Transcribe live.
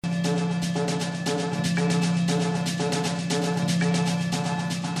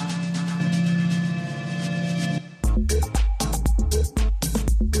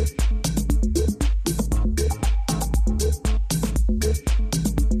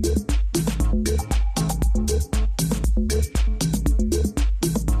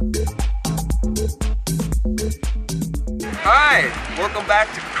Welcome back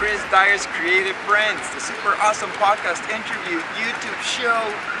to Chris Dyer's Creative Friends, the super awesome podcast interview YouTube show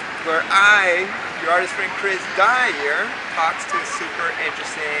where I, your artist friend Chris Dyer, talks to super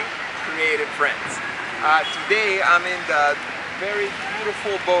interesting creative friends. Today I'm in the very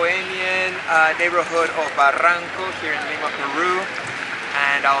beautiful bohemian neighborhood of Barranco here in Lima, Peru,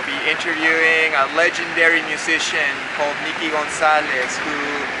 and I'll be interviewing a legendary musician called Mickey Gonzalez, who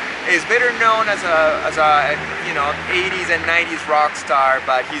is better known as a 80s and 90s rock star,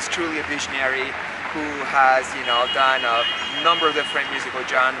 but he's truly a visionary who has done a number of different musical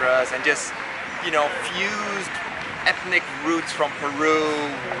genres and just fused ethnic roots from Peru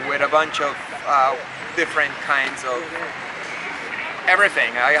with a bunch of different kinds of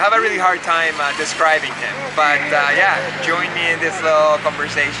everything. I have a really hard time describing him, but join me in this little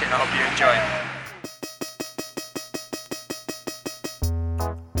conversation. I hope you enjoy it.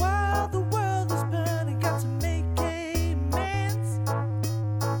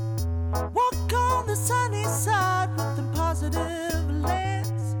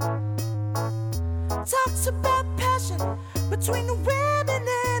 Talks about passion between a woman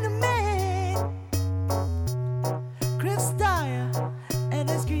and a man. Chris Dyer and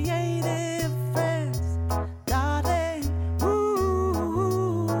his creative friends. Darling, ooh,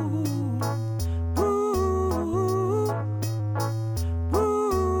 ooh,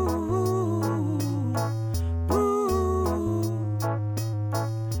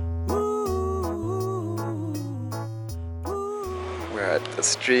 We're at the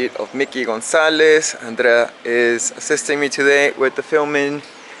street of Mickey Gonzalez. Andrea is assisting me today with the filming,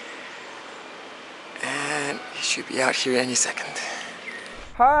 and he should be out here any second.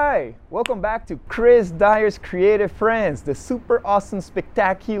 Hi, welcome back to Chris Dyer's Creative Friends, the super awesome,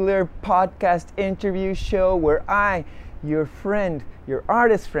 spectacular podcast interview show where I, your friend, your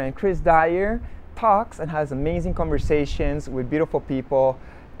artist friend, Chris Dyer, talks and has amazing conversations with beautiful people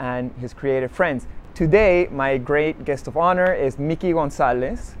and his creative friends. Today, my great guest of honor is Mickey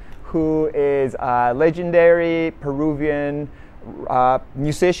Gonzalez, who is a legendary Peruvian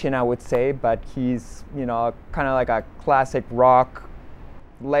musician, I would say, but he's, kind of like a classic rock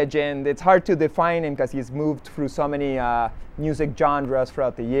legend. It's hard to define him because he's moved through so many music genres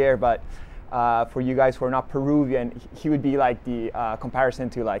throughout the year, but for you guys who are not Peruvian, he would be like the comparison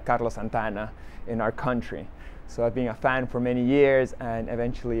to like Carlos Santana in our country. So I've been a fan for many years, and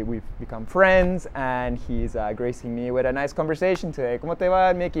eventually we've become friends, and he's gracing me with a nice conversation today. ¿Cómo te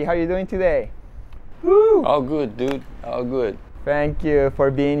va, Mickey? How are you doing today? Woo! All good, dude. All good. Thank you for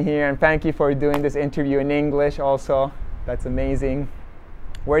being here, and thank you for doing this interview in English also. That's amazing.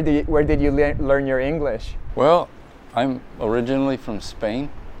 Where did you learn your English? Well, I'm originally from Spain,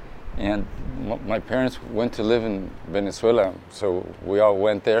 and my parents went to live in Venezuela, so we all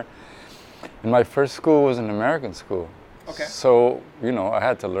went there. And my first school was an American school. Okay. So, I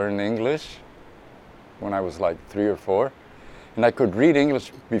had to learn English when I was like 3 or 4. And I could read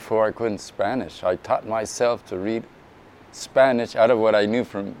English before I could Spanish. I taught myself to read Spanish out of what I knew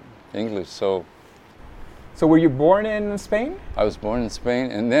from English. So were you born in Spain? I was born in Spain,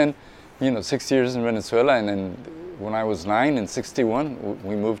 and then, 6 years in Venezuela, and then when I was 9 in 61,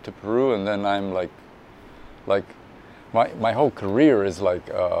 we moved to Peru, and then I'm like my whole career is like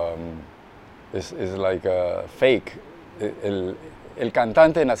fake. El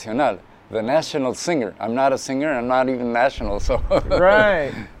cantante nacional, the national singer. I'm not a singer, I'm not even national, so.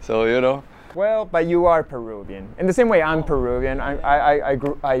 Right. So, Well, but you are Peruvian. In the same way I'm Peruvian.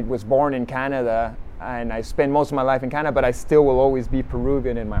 I was born in Canada, and I spent most of my life in Canada, but I still will always be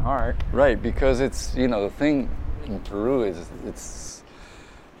Peruvian in my heart. Right, because it's, the thing in Peru is it's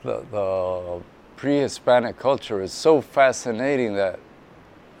the pre-Hispanic culture is so fascinating that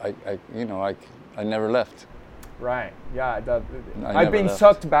I never left. Right, yeah. I've been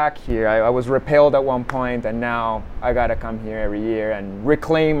sucked back here. I was repelled at one point, and now I gotta come here every year and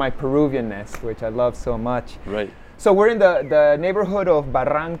reclaim my Peruvianness, which I love so much. Right. So we're in the neighborhood of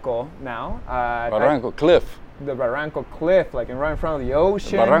Barranco now. Barranco Cliff. The Barranco Cliff, like right in front of the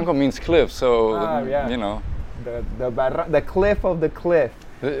ocean. Barranco means cliff, so The cliff of the cliff.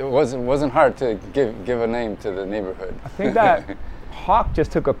 It wasn't hard to give a name to the neighborhood. I think that hawk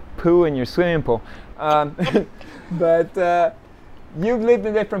just took a poo in your swimming pool. But you've lived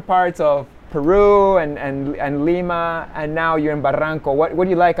in different parts of Peru and Lima, and now you're in Barranco. What do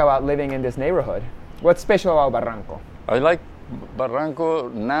you like about living in this neighborhood? What's special about Barranco? I like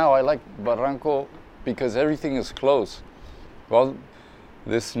Barranco now. I like Barranco because everything is close. Well,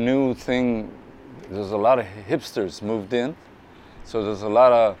 this new thing, there's a lot of hipsters moved in. So there's a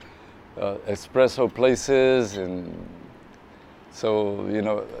lot of espresso places, and so,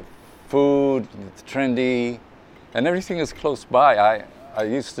 food, it's trendy, and everything is close by. I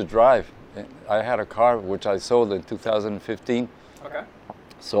used to drive. I had a car which I sold in 2015. Okay.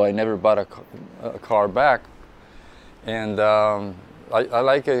 So I never bought a car back, and I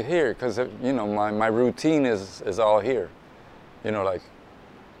like it here because you know my routine is all here. You know, like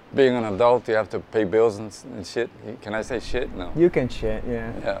being an adult, you have to pay bills and shit. Can I say shit? No. You can shit,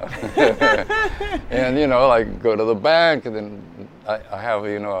 yeah. Yeah. And you know, like go to the bank, and then I have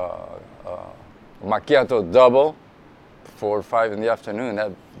a macchiato double, 4 or 5 in the afternoon.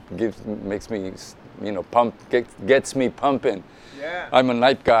 That makes me gets me pumping. Yeah. I'm a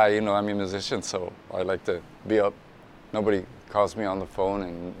night guy, you know. I'm a musician, so I like to be up. Nobody calls me on the phone,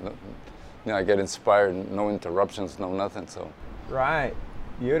 and you know, I get inspired. No interruptions, no nothing. So. Right.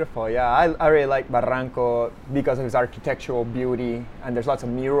 Beautiful. Yeah, I really like Barranco because of its architectural beauty, and there's lots of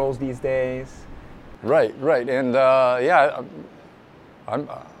murals these days. Right, and yeah,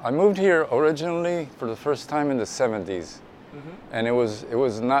 I moved here originally for the first time in the 70s, and it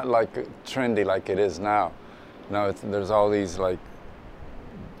was not like trendy like it is now. Now there's all these like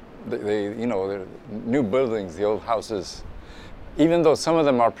they're new buildings, the old houses, even though some of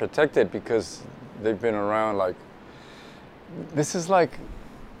them are protected because they've been around. Like this is like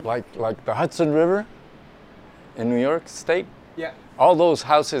the Hudson River in New York State. Yeah. All those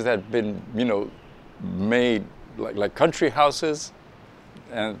houses that have been, you know, made like country houses,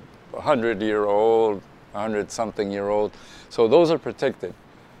 and 100-year-old, 100-something-year-old. So those are protected.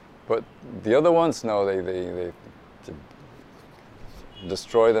 But the other ones, no, they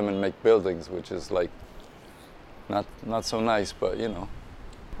destroy them and make buildings, which is like not so nice, but you know.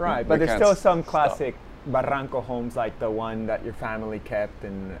 Right, but there's still some classic Barranco homes like the one that your family kept,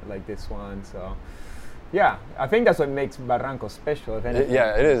 and like this one. So yeah, I think that's what makes Barranco special, if anything.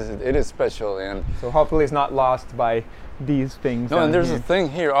 Yeah, it is special, and so hopefully it's not lost by these things. No, and there's here. a thing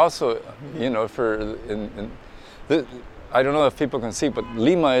here also, you know, I don't know if people can see, but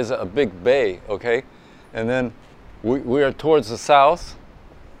Lima is a big bay, okay, and then we are towards the south,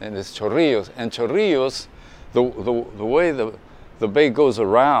 and it's Chorrillos, and Chorrillos, the way the bay goes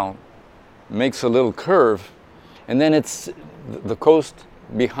around makes a little curve, and then it's the coast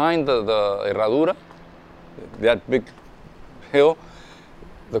behind the Herradura, that big hill.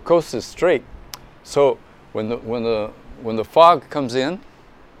 The coast is straight, so when the fog comes in,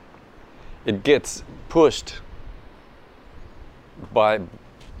 it gets pushed by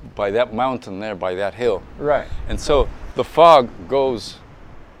that mountain there, by that hill. Right. And so the fog goes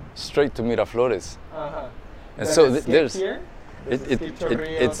straight to Miraflores. Uh-huh. And Does so it skip there's here?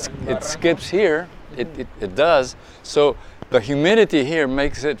 it skips here. It does. So the humidity here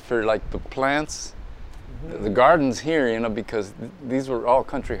makes it for like the plants, the gardens here, you know, because these were all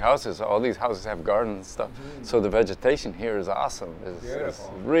country houses. All these houses have gardens and stuff. So the vegetation here is awesome. It's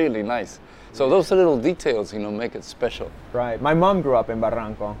really nice. So those little details, you know, make it special. Right. My mom grew up in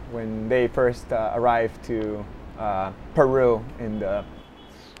Barranco when they first arrived to Peru in the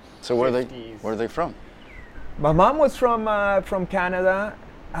So 50s. where are they from? My mom was from Canada.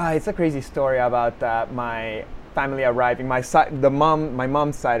 It's a crazy story about my family arriving. My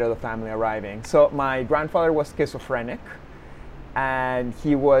mom's side of the family arriving. So my grandfather was schizophrenic, and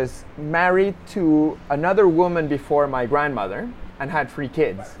he was married to another woman before my grandmother and had 3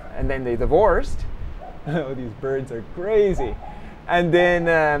 kids. And then they divorced. Oh, these birds are crazy. And then,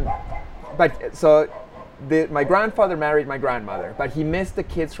 my grandfather married my grandmother, but he missed the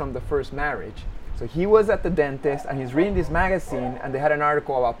kids from the first marriage. So he was at the dentist, and he's reading this magazine, and they had an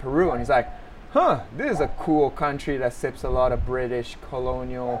article about Peru, and he's like, huh, this is a cool country that sips a lot of British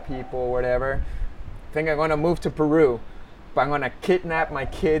colonial people, whatever. I think I'm gonna move to Peru, but I'm gonna kidnap my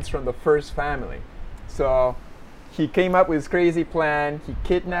kids from the first family. So he came up with this crazy plan. He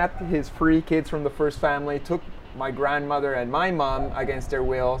kidnapped his 3 kids from the first family, took my grandmother and my mom against their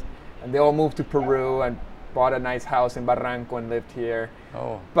wills, and they all moved to Peru and bought a nice house in Barranco and lived here.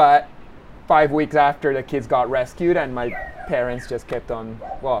 Oh. But 5 weeks after, the kids got rescued, and my parents just kept on,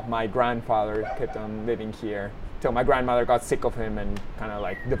 my grandfather kept on living here till my grandmother got sick of him and kind of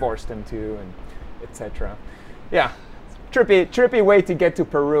like divorced him too, and etc. Yeah, trippy way to get to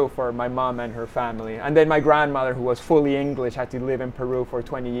Peru for my mom and her family. And then my grandmother, who was fully English, had to live in Peru for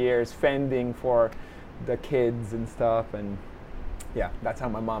 20 years, fending for the kids and stuff. And yeah, that's how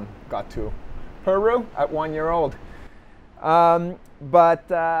my mom got to Peru at 1 year old.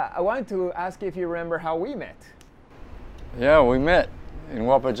 But I wanted to ask you if you remember how we met. Yeah, we met in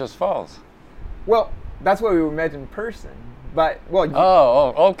Wapajos Falls. Well, that's where we met in person. But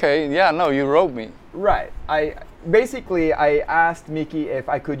Oh, okay. Yeah, no, you wrote me. Right. basically, I asked Mickey if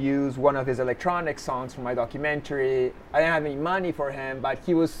I could use one of his electronic songs for my documentary. I didn't have any money for him, but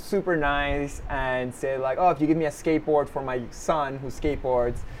he was super nice and said like, oh, if you give me a skateboard for my son who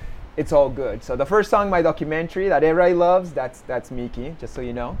skateboards, it's all good. So the first song in my documentary that everybody loves, that's Mickey, just so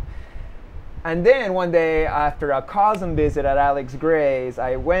you know. And then one day after a cousin visit at Alex Gray's,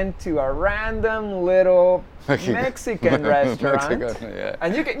 I went to a random little Mexican restaurant. Mexican, yeah.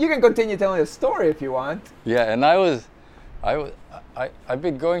 And you can continue telling the story if you want. Yeah, and I've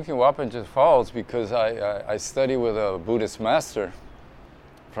been going to Wappinger Falls because I study with a Buddhist master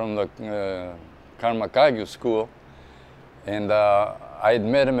from the Karma Kagyu school, and I had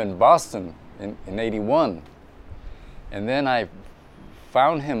met him in Boston in '81, and then I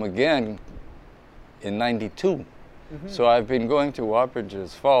found him again in '92. Mm-hmm. So I've been going to Wappinger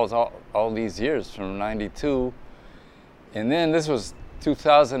Falls all these years from '92, and then this was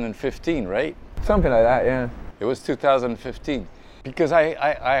 2015, right? Something like that, yeah. It was 2015 because I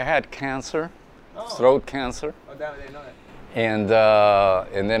had cancer, throat cancer. Oh, damn, I didn't know that.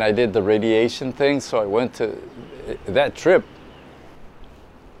 And then I did the radiation thing, so I went to that trip,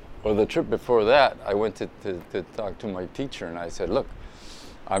 or the trip before that, I went to talk to my teacher, and I said, look,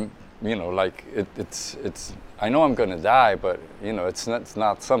 I'm, like it's I know I'm gonna die, but it's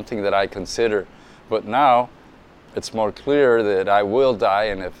not something that I consider, but now it's more clear that I will die,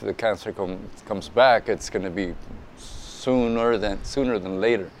 and if the cancer comes back, it's gonna be sooner than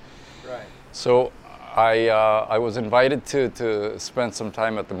later. Right. So I was invited to spend some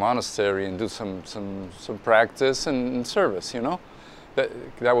time at the monastery and do some practice and service.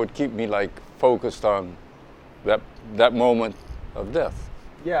 That would keep me like focused on that moment of death.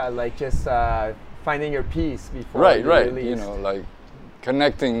 Yeah, like just finding your peace before Right. released. Like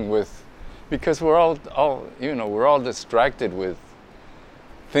connecting with, because we're all distracted with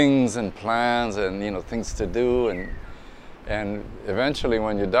things and plans and things to do, and eventually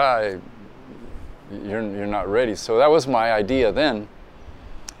when you die, you're not ready. So that was my idea then,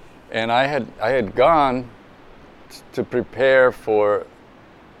 and I had gone to prepare for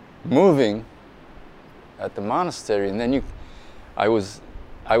moving at the monastery, and then I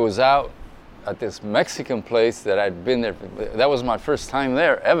was out at this Mexican place that I'd been there. That was my first time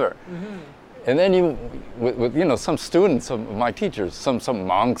there ever. Mm-hmm. And then with some students of my teachers, some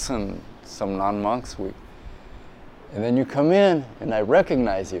monks and some non-monks, and then you come in and I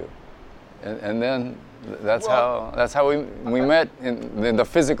recognize you, and then that's how we met in the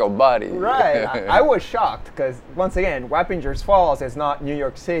physical body. Right. I was shocked because once again, Wappinger Falls is not New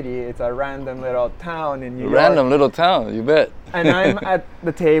York City. It's a random little town in New York. Random little town, you bet. And I'm at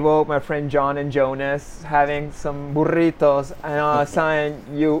the table with my friend John and Jonas having some burritos, and all of a sudden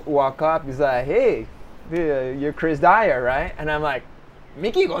you walk up. He's like, "Hey, you're Chris Dyer, right?" And I'm like,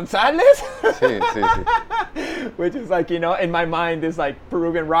 Mickey Gonzalez? Sí. Which is like, in my mind, this like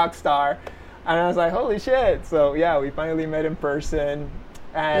Peruvian rock star. And I was like, holy shit. So yeah, we finally met in person.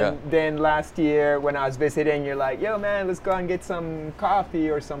 And then last year when I was visiting, you're like, yo man, let's go and get some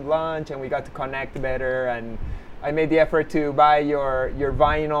coffee or some lunch. And we got to connect better. And I made the effort to buy your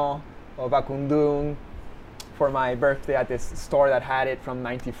vinyl of Bakundung for my birthday at this store that had it from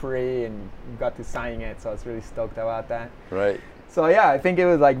 '93, and you got to sign it. So I was really stoked about that. Right. So yeah, I think it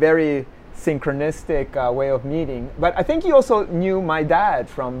was like very synchronistic way of meeting. But I think you also knew my dad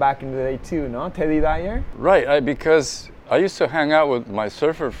from back in the day too, no? Teddy Dyer? Right, because I used to hang out with my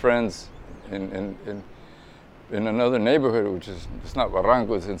surfer friends in another neighborhood, which is, it's not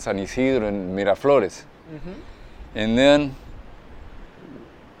Barranco, it's in San Isidro and Miraflores. Mm-hmm. And then,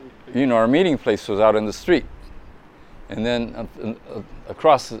 our meeting place was out in the street. And then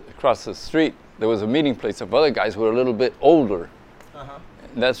across the street, there was a meeting place of other guys who were a little bit older. Uh-huh.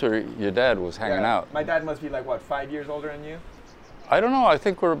 And that's where your dad was hanging out. My dad must be like, what, 5 years older than you? I don't know. I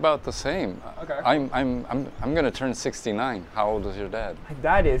think we're about the same. Okay. I'm going to turn 69. How old is your dad? My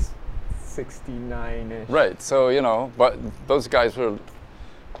dad is 69-ish. Right. So, but those guys were,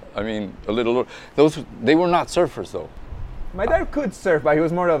 a little, they were not surfers though. My dad could surf, but he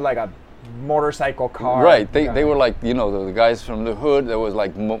was more of like a motorcycle car. Right. They were like, the guys from the hood. There was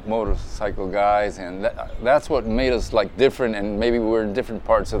like motorcycle guys, and that's what made us like different, and maybe we were in different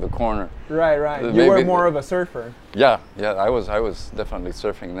parts of the corner. Right. You were more of a surfer. Yeah. I was definitely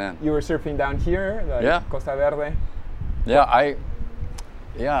surfing then. You were surfing down here, like Costa Verde. Yeah,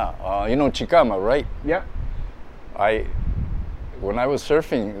 Chicama, right? Yeah. When I was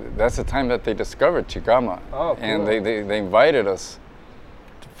surfing, that's the time that they discovered Chicama. Oh, cool. And they invited us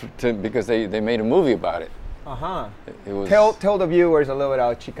because they made a movie about it. Uh-huh. It was, tell the viewers a little bit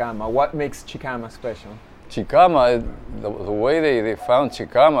about Chicama. What makes Chicama special? Chicama, the way they found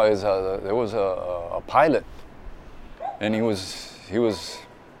Chicama is there was a pilot and he was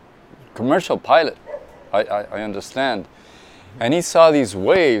commercial pilot. I understand, and he saw these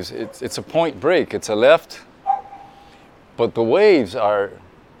waves. It's a point break. It's a left, but the waves are.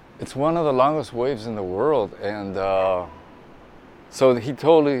 It's one of the longest waves in the world, and so he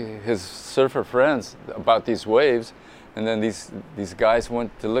told his surfer friends about these waves, and then these guys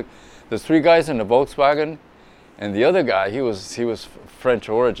went to look. There's 3 guys in the Volkswagen, and the other guy he was French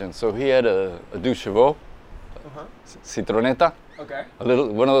origin, so he had a deux chevaux, Citronetta,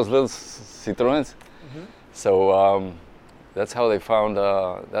 one of those little Citroens. So that's how they found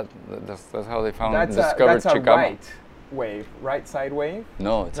that's how they found discovered Chicama. That's a right side wave?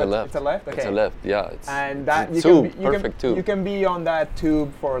 No, it's a left. It's a left? Okay. It's a left, yeah. And that perfect tube. You can be on that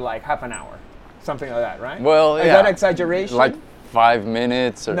tube for like half an hour, something like that, right? Well, Is that exaggeration? Like 5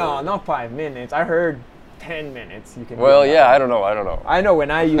 minutes or... No, not 5 minutes. I heard 10 minutes. You can. Well, yeah, I don't know. I know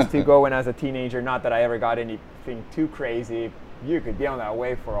when I used to go when I was a teenager, not that I ever got anything too crazy, you could be on that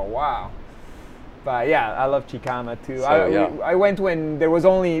wave for a while. But yeah, I love Chicama too. So, I went when there was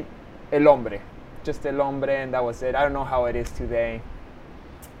only El Hombre, just El Hombre, and that was it. I don't know how it is today.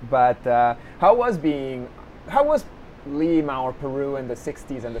 But how was Lima or Peru in the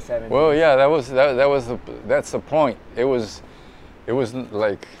 60s and the 70s? Well, yeah, that's the point. It wasn't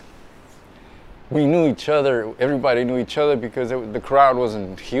like we knew each other. Everybody knew each other because the crowd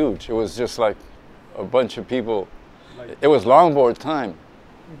wasn't huge. It was just like a bunch of people. It was longboard time.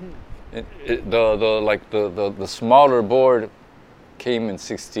 The smaller board came in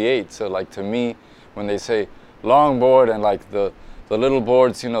 '68. So like to me, when they say longboard and like the little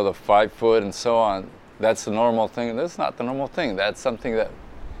boards, the 5 foot and so on, that's the normal thing. That's not the normal thing. That's something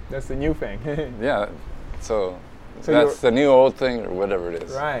that's the new thing. Yeah. So that's the new old thing or whatever it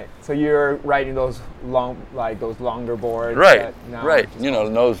is. Right. So you're riding those longer boards. Right. Right.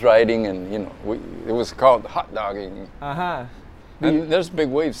 Nose riding, and it was called hot dogging. And there's big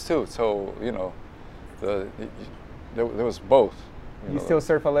waves too. So there was both. You still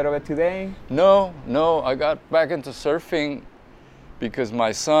surf a little bit today? No. I got back into surfing because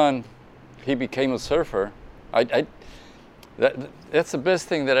my son, he became a surfer. That's the best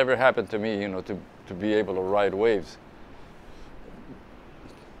thing that ever happened to me. To be able to ride waves.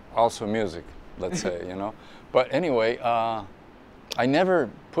 Also music, let's say, But anyway, I never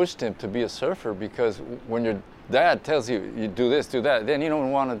pushed him to be a surfer because when your dad tells you, you do this, do that, then you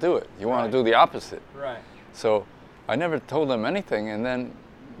don't want to do it. You want to do the opposite. Right. So I never told him anything, and then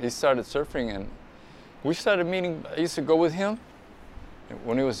he started surfing, and we started meeting. I used to go with him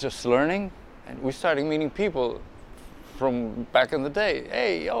when he was just learning, and we started meeting people from back in the day.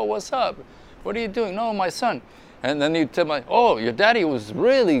 Hey, yo, what's up? What are you doing? No, my son. And then he'd tell me, oh, your daddy was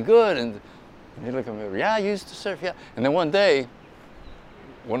really good. And he'd look at me, yeah, I used to surf, yeah. And then one day,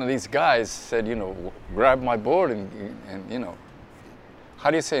 one of these guys said, grab my board and how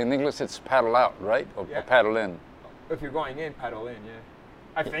do you say in English? It's paddle out, right? Or paddle in. If you're going in, paddle in, yeah.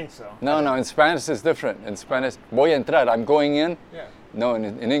 I think so. No, in Spanish it's different. In Spanish, voy a entrar, I'm going in. Yeah. No,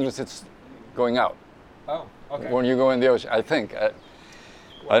 in English it's going out. Oh, okay. When you go in the ocean, I think.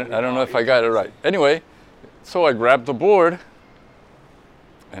 I don't know if I got it right. Anyway, so I grabbed the board,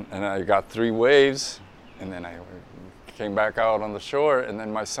 and I got 3 waves, and then I came back out on the shore, and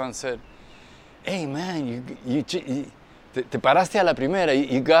then my son said, hey man, you te paraste a la primera,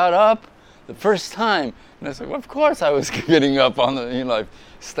 you got up the first time. And I said, well, of course I was getting up on the,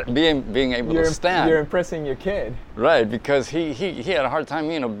 being able to stand. You're impressing your kid. Right, because he had a hard time,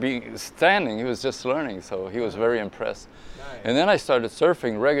 standing. He was just learning, so he was very impressed. Nice. And then I started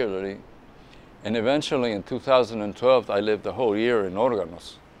surfing regularly, and eventually in 2012 I lived a whole year in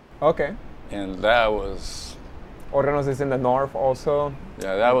Órganos. Okay. And that was... Órganos is in the north also?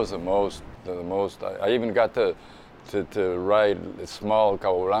 Yeah, that was the most. I even got to ride a small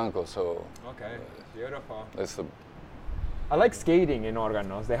Cabo Blanco, so... Okay, beautiful. That's the... I like skating in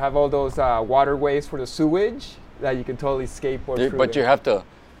Órganos. They have all those waterways for the sewage that you can totally skateboard through. But you have to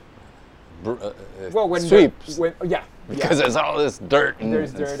sweep. Because there's all this dirt and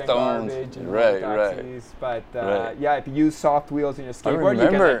there's dirt stones. And garbage and Right. taxis. But Right. Yeah, if you use soft wheels in your skateboard, you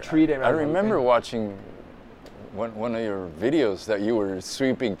can treat it. I remember watching one of your videos that you were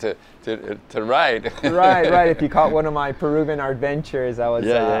sweeping to ride. Right. If you caught one of my Peruvian adventures, I was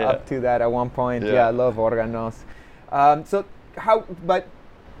up to that at one point. Yeah, I love Órganos. But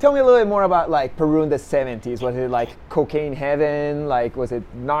tell me a little bit more about like Peru in the 70s. Was it like cocaine heaven? Like, was it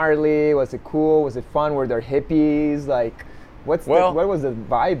gnarly? Was it cool? Was it fun? Were there hippies? Like, what was the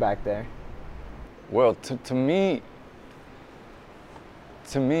vibe back there? Well, to me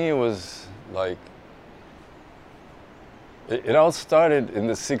it was like, It all started in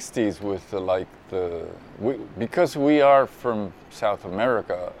the 60s with because we are from South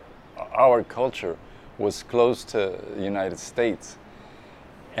America, our culture was close to the United States.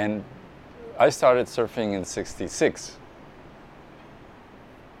 And I started surfing in 66.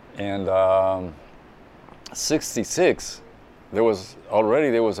 And 66, there was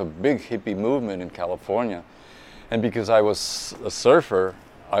a big hippie movement in California. And because I was a surfer,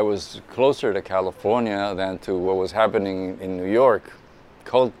 I was closer to California than to what was happening in New York,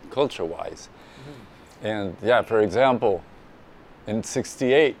 culture-wise. Mm-hmm. And yeah, for example, in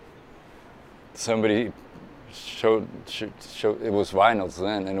 68, somebody showed it was vinyls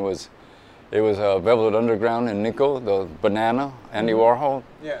then, and it was Velvet Underground and Nico, the Banana, Andy Warhol.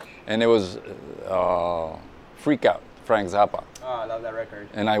 Yeah. And it was Freak Out, Frank Zappa. Oh, I love that record.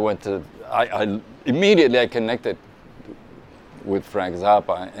 And I immediately connected with Frank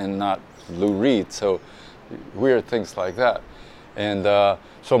Zappa and not Lou Reed, so weird things like that. And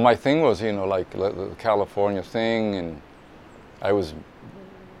so my thing was, like the California thing, and I was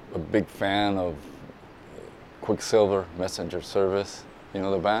a big fan of Quicksilver Messenger Service. You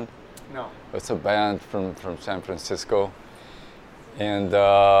know the band? No. It's a band from San Francisco. And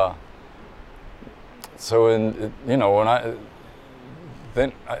so when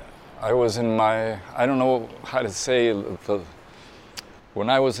I was in my, I don't know how to say, when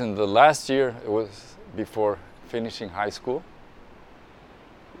I was in the last year, it was before finishing high school,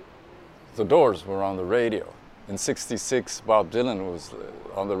 the Doors were on the radio. In 66, Bob Dylan was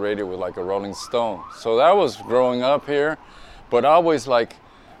on the radio with like a Rolling Stone. So that was growing up here, but always like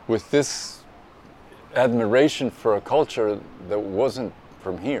with this admiration for a culture that wasn't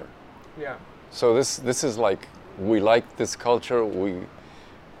from here. Yeah. So this is like, we like this culture, we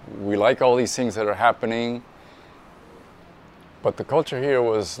like all these things that are happening, but the culture here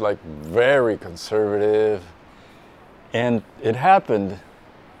was like very conservative. And it happened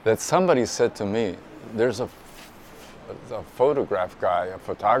that somebody said to me, there's a photograph guy, a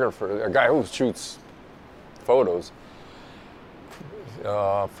photographer, a guy who shoots photos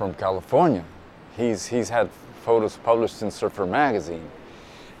from California. He's had photos published in Surfer Magazine,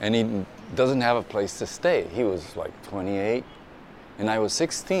 and he doesn't have a place to stay. He was like 28, and I was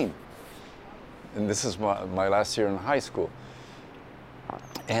 16. And this is my last year in high school.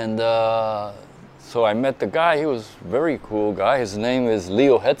 And so I met the guy. He was a very cool guy. His name is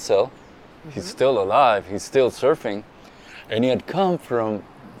Leo Hetzel. Mm-hmm. He's still alive. He's still surfing. And he had come from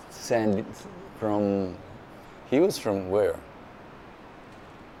he was from where?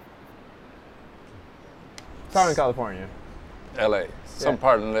 Southern California. LA, some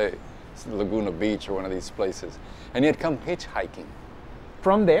part in LA, Laguna Beach or one of these places. And he had come hitchhiking.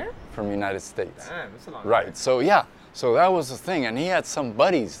 From there? From the United States. Damn, that's a long Right, time. so yeah, so that was the thing. And he had some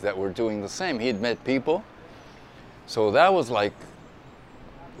buddies that were doing the same. He had met people. So that was like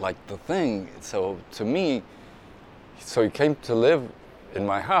the thing. So to me, so he came to live in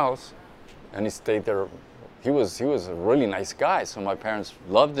my house, and he stayed there. He was a really nice guy, so my parents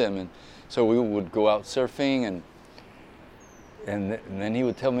loved him, and so we would go out surfing, and then he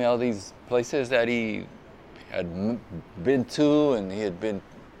would tell me all these places that he had been to, and he had been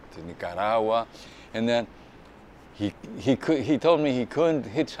to Nicaragua, and then he told me he couldn't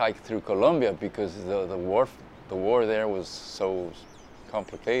hitchhike through Colombia because the war there was so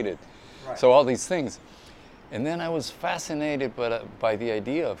complicated. Right. So all these things. And then I was fascinated by the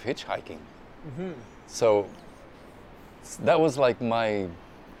idea of hitchhiking. Mm-hmm. So that was like my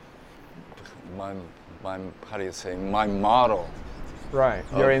how do you say, my model. Right,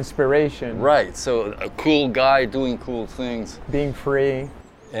 your inspiration. Right, so a cool guy doing cool things. Being free.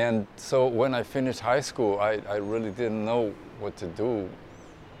 And so when I finished high school, I really didn't know what to do.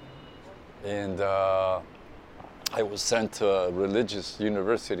 And I was sent to a religious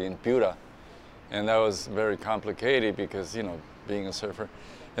university in Piura. And that was very complicated because, being a surfer.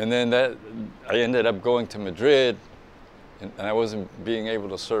 And then I ended up going to Madrid, and I wasn't being able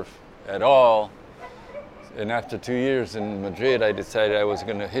to surf at all. And after 2 years in Madrid, I decided I was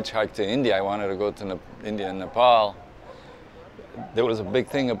going to hitchhike to India. I wanted to go to India and Nepal. There was a big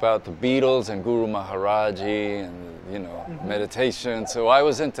thing about the Beatles and Guru Maharaji and, meditation. So I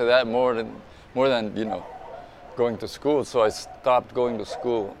was into that more than, going to school. So I stopped going to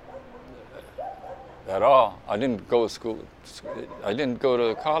school at all. I didn't go to school. I didn't go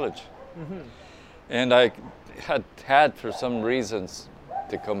to college. Mm-hmm. And I had for some reasons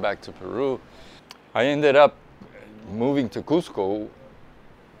to come back to Peru. I ended up moving to Cusco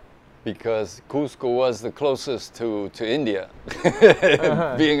because Cusco was the closest to India,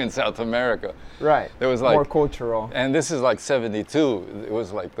 being in South America. Right. There was like more cultural. And this is like 72. It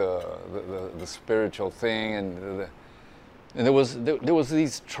was like the spiritual thing, and And there was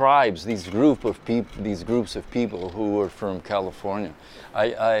these tribes, these groups of people who were from California.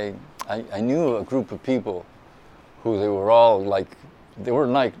 I knew a group of people who they were all like, they were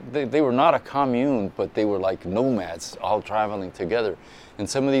not a commune, but they were like nomads, all traveling together. And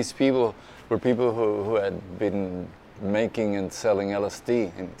some of these people were people who had been making and selling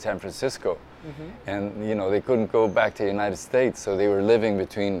LSD in San Francisco. And you know, they couldn't go back to the United States, so they were living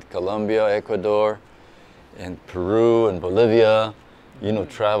between Colombia, Ecuador, and Peru and Bolivia, you know,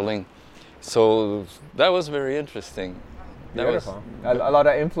 traveling. So that was very interesting. Beautiful. A lot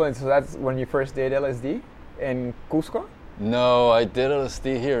of influence. So that's when you first did LSD in Cusco? No, I did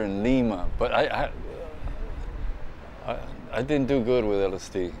LSD here in Lima, but I didn't do good with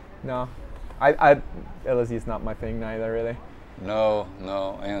LSD. No, LSD is not my thing neither, really. No,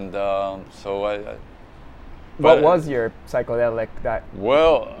 and so I. What was your psychedelic that you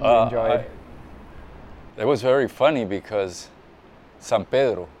enjoyed? It was very funny because San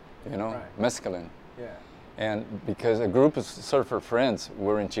Pedro, you know, Right. mescaline. Yeah. And because a group of surfer friends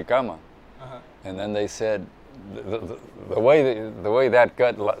were in Chicama, and then they said, the way that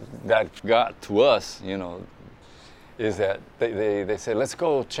got to us, you know, is that they said, let's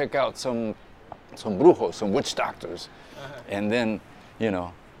go check out some brujos, some witch doctors, and then, you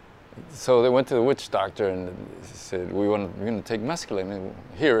know, so they went to the witch doctor and said, we're going to take mescaline. And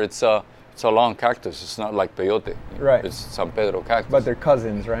here it's a long cactus. It's not like peyote. Right. It's San Pedro cactus. But they're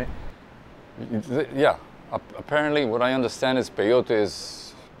cousins, right? Yeah. Apparently, what I understand is peyote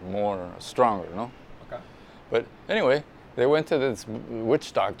is more stronger, no? Okay. But anyway, they went to this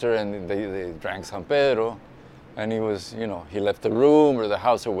witch doctor and they drank San Pedro, and he was, you know, he left the room or the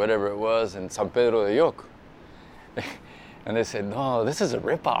house or whatever it was, and San Pedro de Yoc. And they said, no, this is a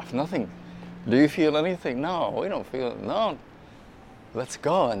ripoff, nothing. Do you feel anything? No, we don't feel it. No, let's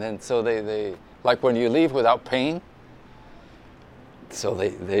go. And then so they like when you leave without pain, so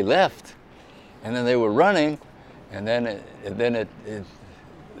they left. And then they were running, and then it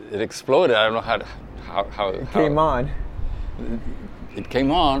exploded. I don't know how it Came on. It came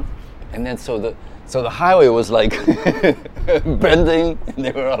on, and then so the highway was like bending, and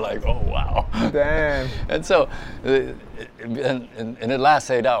they were all like, "Oh wow!" Damn. And so, and it lasts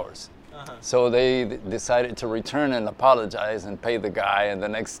 8 hours. So they decided to return and apologize and pay the guy, and the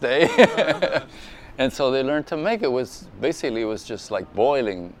next day, and so they learned to make it. It was just like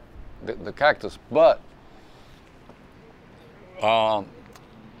boiling the cactus, but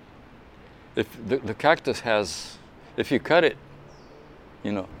if the cactus has, if you cut it,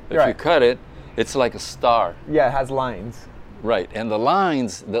 you know, if Right. you cut it, it's like a star. Yeah, it has lines. Right, and the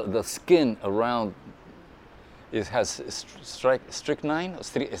lines, the skin around, it has strychnine.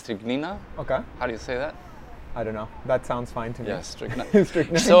 Okay. How do you say that? I don't know. That sounds fine to me. Yeah, strychnine.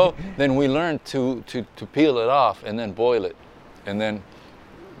 Strychnine. So then we learned to peel it off and then boil it, and then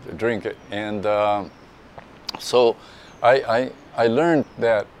drink it. And so I learned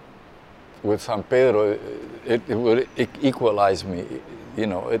that with San Pedro, it would equalize me. You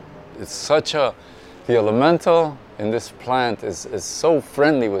know, it's such a, the elemental in this plant is so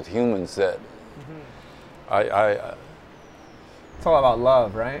friendly with humans that It's all about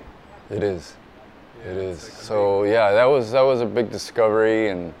love, right? it is. It is. So yeah, that was a big discovery,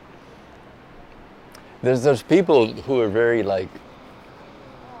 and there's people who are very like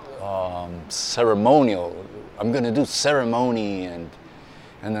ceremonial. I'm gonna do ceremony, and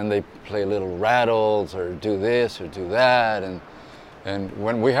then they play little rattles or do this or do that, and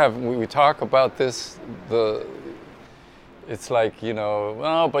when we talk about this, it's like, you know,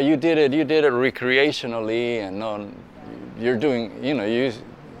 well, but you did it recreationally, and no, you're doing, you know,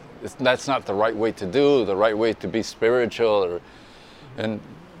 that's not the right way to do, the right way to be spiritual, and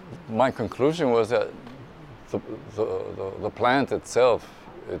my conclusion was that the plant itself,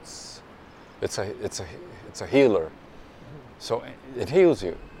 it's a healer, so it heals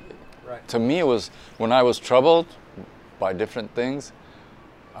you. Right. To me, it was when I was troubled by different things,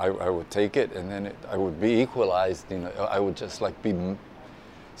 I would take it, and then I would be equalized. You know, I would just like be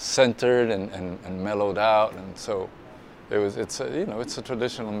centered and mellowed out, and so it's a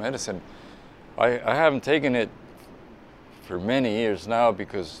traditional medicine. I haven't taken it for many years now,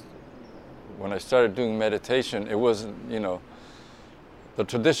 because when I started doing meditation, it wasn't, you know, the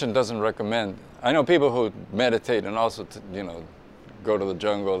tradition doesn't recommend. I know people who meditate and also you know, go to the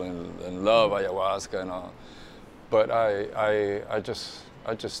jungle and love ayahuasca and all, but I just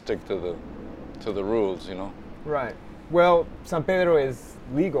stick to the rules, you know. Right. Well, San Pedro is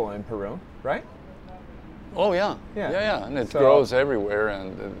legal in Peru, right? Oh yeah, Yeah. yeah, and it So- grows everywhere,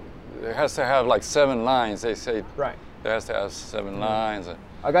 and it has to have like 7 lines. They say Right. it has to have 7 lines.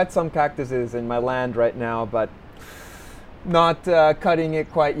 I got some cactuses in my land right now, but not cutting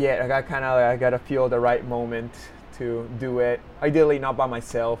it quite yet. I got to feel the right moment to do it. Ideally, not by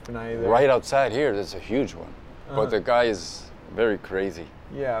myself. Right outside here, there's a huge one. But the guy is very crazy.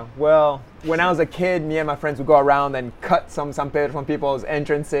 Yeah, well, when I was a kid, me and my friends would go around and cut some San Pedro from people's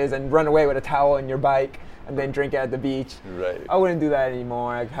entrances and run away with a towel in your bike and then drink it at the beach. Right. I wouldn't do that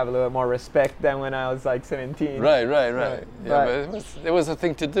anymore. I'd have a little bit more respect than when I was like 17. Right. Yeah, but it was a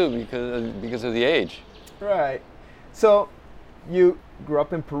thing to do because of the age. Right. So you grew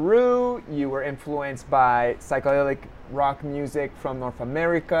up in Peru. You were influenced by psychedelic rock music from North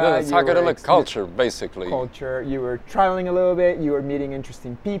America. Yeah, the psychedelic culture, basically. You were traveling a little bit. You were meeting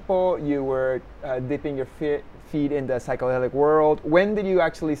interesting people. You were dipping your feet in the psychedelic world. When did you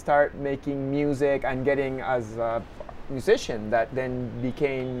actually start making music and getting as a musician that then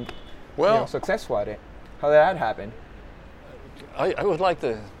became successful at it? How did that happen? I would like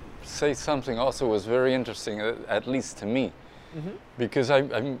to say something also was very interesting, at least to me, because I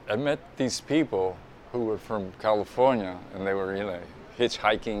met these people who were from California, and they were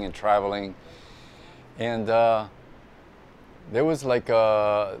hitchhiking and traveling, and there was it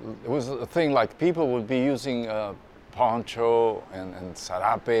was a thing like people would be using poncho and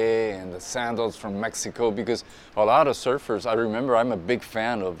sarape and the sandals from Mexico, because a lot of surfers, I remember I'm a big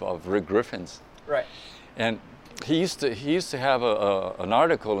fan of Rick Griffin's. Right. And he used to have an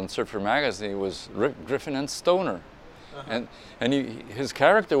article in Surfer Magazine. It was Rick Griffin and Stoner. And his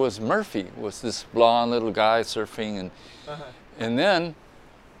character was Murphy, was this blonde little guy surfing, and then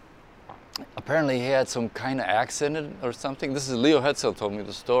apparently he had some kind of accident or something. This is Leo Hetzel told me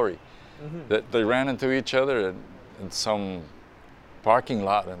the story, that they ran into each other in some parking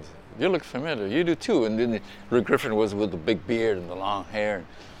lot, and you look familiar, you do too. And then Rick Griffin was with the big beard and the long hair,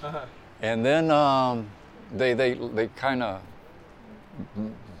 and then they kind of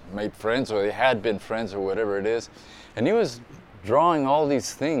made friends, or they had been friends, or whatever it is. And he was drawing all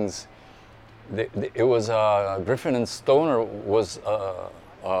these things. It was Griffin and Stoner was a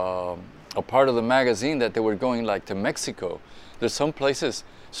part of the magazine that they were going like to Mexico. There's some places,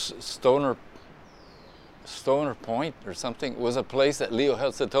 Stoner Point or something was a place that Leo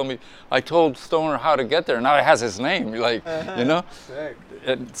Hetzel told me. I told Stoner how to get there. Now it has his name, Sick.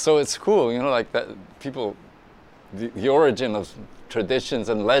 And so it's cool, like that. People, the origin of traditions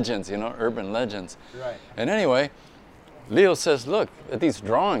and legends, urban legends. Right. And anyway, Leo says, look at these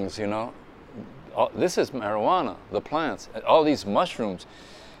drawings, this is marijuana, the plants, all these mushrooms.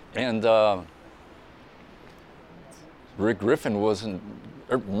 And Rick Griffin wasn't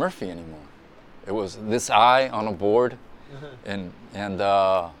Murphy anymore. It was this eye on a board, and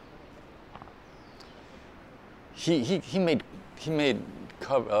he made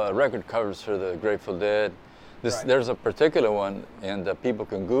record covers for the Grateful Dead. There's a particular one, and people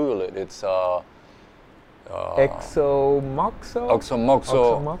can Google it. It's Oxomoxo?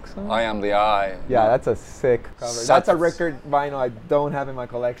 I Am the Eye. Yeah, that's a sick cover. That's a record vinyl I don't have in my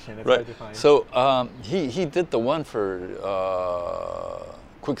collection. It's hard to find. So he did the one for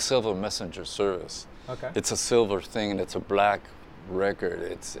Quicksilver Messenger Service. Okay. It's a silver thing, and it's a black record.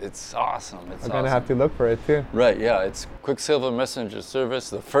 It's awesome. I'm gonna have to look for it too. Right, yeah, it's Quicksilver Messenger Service,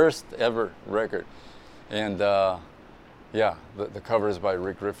 the first ever record. And the cover is by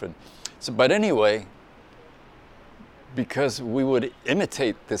Rick Griffin. So, but anyway, because we would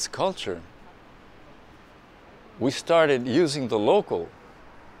imitate this culture, we started using the local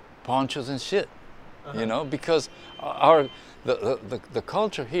ponchos and shit, because the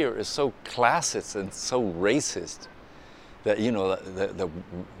culture here is so classist and so racist that the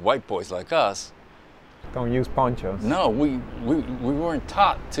white boys like us don't use ponchos. No, we weren't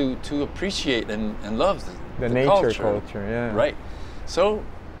taught to appreciate and love the nature culture, yeah. Right. So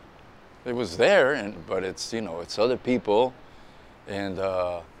it was there, but it's it's other people, and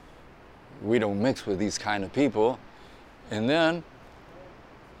we don't mix with these kind of people. And then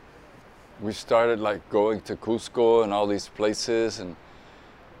we started like going to Cusco and all these places,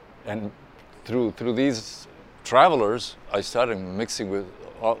 and through these travelers, I started mixing with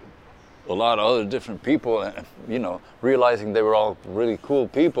a lot of other different people, and realizing they were all really cool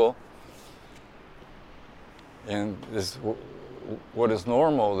people. And what is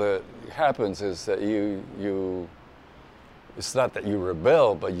normal that happens is that it's not that you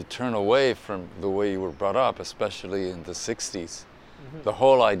rebel, but you turn away from the way you were brought up, especially in the 60s. The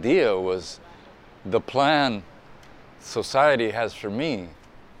whole idea was the plan society has for me.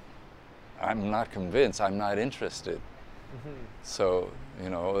 I'm not convinced, I'm not interested. So,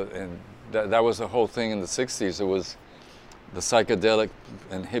 and that was the whole thing in the 60s. It was the psychedelic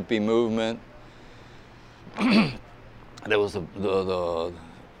and hippie movement. There was the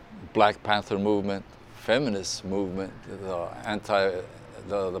Black Panther movement feminist movement,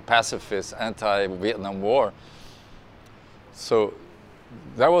 the pacifist, anti-Vietnam War. So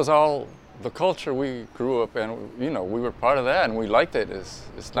that was all the culture we grew up in. You know, we were part of that, and we liked it. It's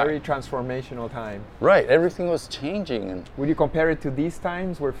very transformational time. Right, everything was changing. And would you compare it to these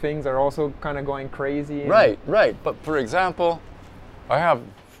times where things are also kind of going crazy? Right. But for example, I have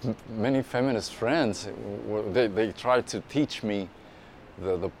many feminist friends. They try to teach me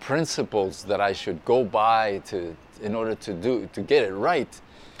the principles that I should go by in order to get it right.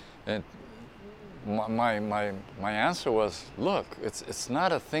 And my answer was, look, it's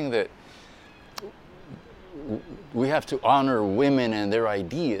not a thing that we have to honor women and their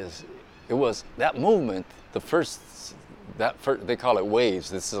ideas. It was that movement, they call it waves.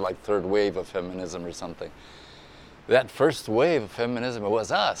 This is like third wave of feminism or something. That first wave of feminism, it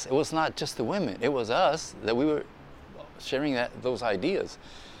was us. It was not just the women. It was us that we were sharing those ideas.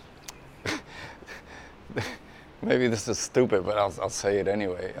 Maybe this is stupid, but I'll say it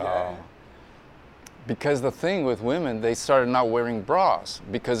anyway. Yeah. Because the thing with women, they started not wearing bras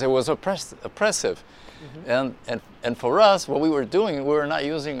because it was oppressive. Mm-hmm. And for us, what we were doing, we were not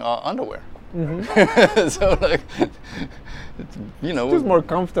using underwear. Mm-hmm. So like, you know, it was more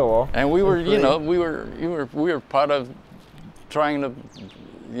comfortable. And we were, you know, we were part of trying to,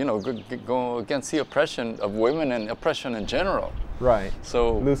 you know, go against the oppression of women and oppression in general. Right.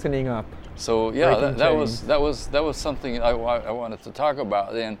 So loosening up. So yeah, that was something I wanted to talk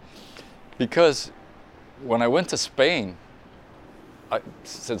about. And because when I went to Spain,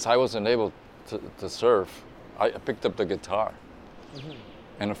 since I wasn't able to surf, I picked up the guitar. Mm-hmm.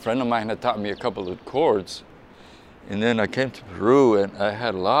 And a friend of mine had taught me a couple of chords. And then I came to Peru and I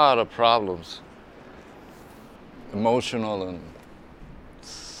had a lot of problems, emotional and,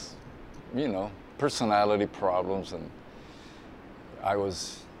 you know, personality problems. And I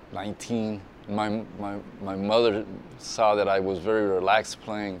was 19. My mother saw that I was very relaxed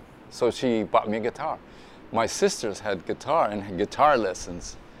playing, so she bought me a guitar. My sisters had guitar and had guitar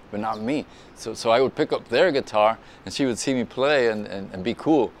lessons, but not me. So I would pick up their guitar and she would see me play and be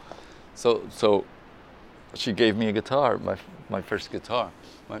cool. So she gave me a guitar, my first guitar.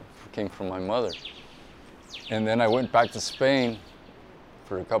 Came from my mother. And then I went back to Spain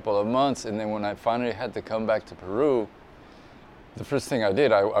for a couple of months, and then when I finally had to come back to Peru, the first thing I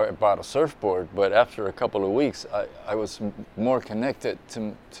did, I bought a surfboard, but after a couple of weeks, I was more connected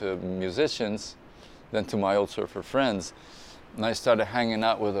to musicians than to my old surfer friends. And I started hanging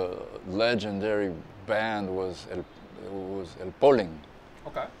out with a legendary band, it was El Poling.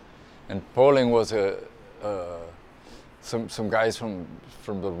 Okay. And Poling was some guys from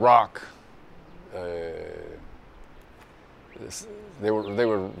the rock. They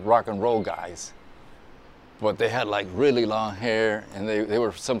were rock and roll guys, but they had like really long hair, and they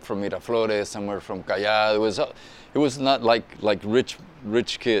were some from Miraflores, some were from Callao. It was not like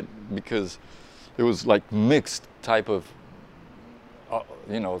rich kid, because it was like mixed type of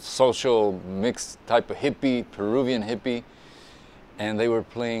you know, social mixed type of hippie, Peruvian hippie, and they were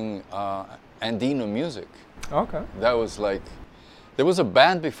playing Andino music. Okay. That was like, there was a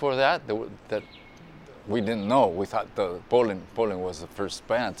band before that that we didn't know. We thought the Poling was the first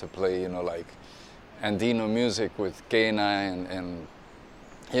band to play, you know, like Andino music with quena and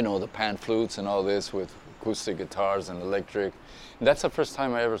you know, the pan flutes and all this with acoustic guitars and electric. And that's the first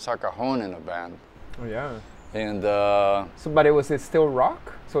time I ever saw cajon in a band. Oh yeah. And but it was still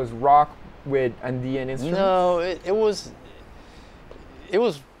rock? So it's rock with Andean instruments? No, it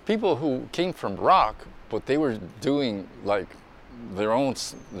was people who came from rock, but they were doing like their own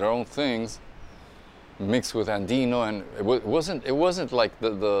things mixed with Andino, and it wasn't like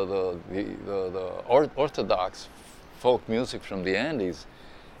the orthodox folk music from the Andes.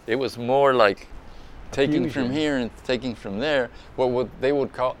 It was more like taking fusion from here and taking from there, what they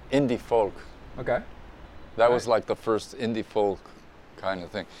would call indie folk. Okay. That was like the first indie folk kind of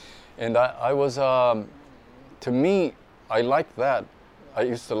thing. And I was, to me, I liked that. I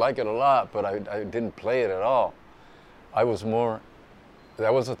used to like it a lot, but I didn't play it at all. I was more,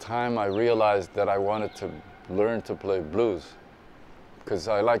 that was a time I realized that I wanted to learn to play blues. Because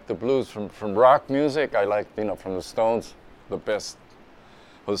I liked the blues from rock music. I liked, you know, from the Stones, the best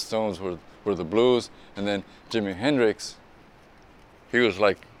of the Stones were the blues. And then Jimi Hendrix, he was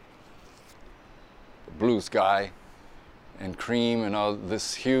like blues guy, and Cream and all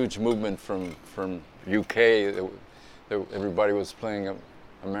this huge movement from UK. Everybody was playing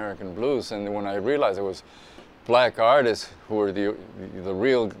American blues, and when I realized it was black artists who were the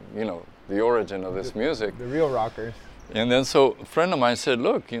real, you know, the origin of this music. The real rockers. And then so a friend of mine said,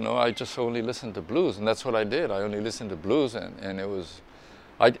 look, you know, I just only listen to blues, and that's what I did. I only listened to blues, and it was,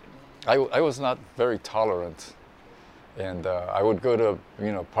 I was not very tolerant, and I would go to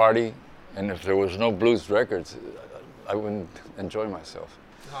party, and if there was no blues records, I wouldn't enjoy myself.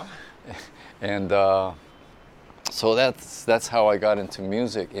 And so that's how I got into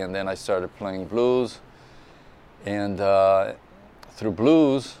music, and then I started playing blues, and through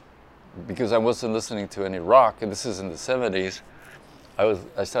blues, because I wasn't listening to any rock, and this is in the 70s,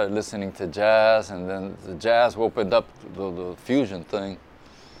 I started listening to jazz, and then the jazz opened up the fusion thing.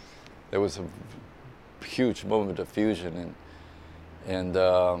 There was a huge moment of fusion, and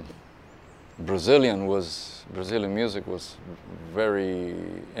Brazilian music was very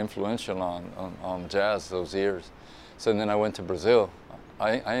influential on jazz those years. So then I went to Brazil.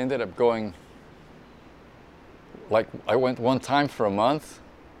 I ended up going, like, I went one time for a month,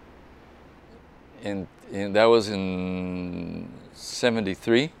 and that was in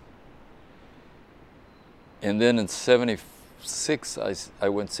 73. And then in 76, I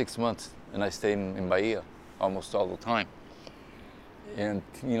went 6 months, and I stayed in Bahia almost all the time. And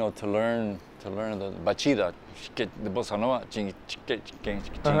to learn the bachida, the bossa nova,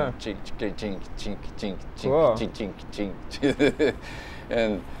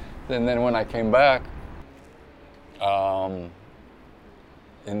 and then when I came back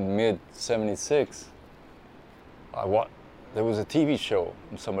in mid '76, there was a TV show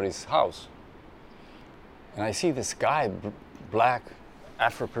in somebody's house, and I see this guy, black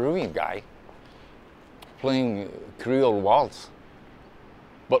Afro-Peruvian guy, playing Creole waltz,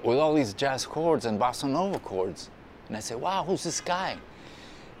 but with all these jazz chords and bossa nova chords. And I said, wow, who's this guy?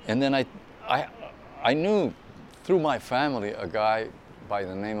 And then I knew through my family a guy by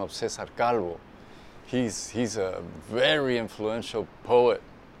the name of Cesar Calvo. He's a very influential poet,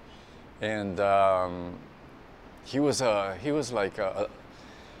 and he was like a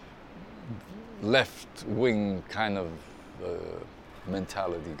left-wing kind of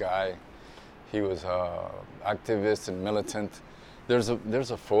mentality guy. He was activist and militant. There's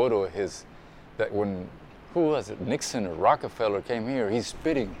a photo of his that who was it, Nixon or Rockefeller came here, he's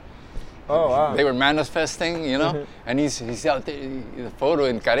spitting. Oh, wow. They were manifesting, and he's out there, the photo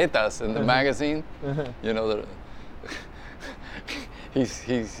in Caretas in the magazine,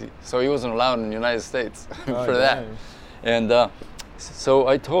 so he wasn't allowed in the United States for that. And so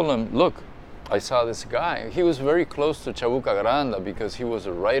I told him, look, I saw this guy. He was very close to Chabuca Granda because he was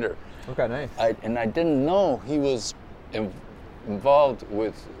a writer. Okay, nice. I didn't know he was involved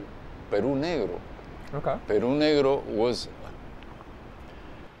with Peru Negro. Okay. Peru Negro was,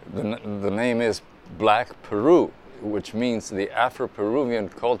 the name is Black Peru, which means the Afro-Peruvian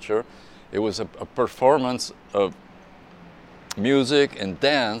culture. It was a performance of music and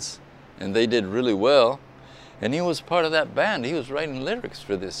dance, and they did really well. And he was part of that band. He was writing lyrics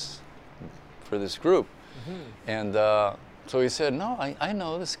for this group. Mm-hmm. And so he said, no, I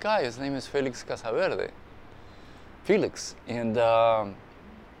know this guy. His name is Felix Casaverde. Felix. And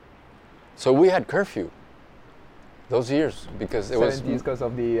so we had curfew those years because it was because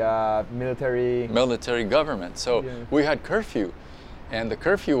of the military government. So we had curfew, and the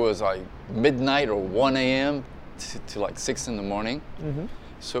curfew was like midnight or 1 a.m. to like 6 in the morning. Mm-hmm.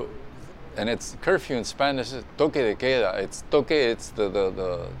 So, and it's curfew in Spanish is toque de queda. It's toque. It's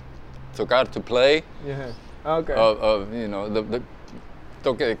the tocar to play. Yeah. Okay. The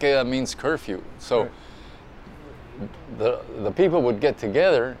toque de queda means curfew. So the people would get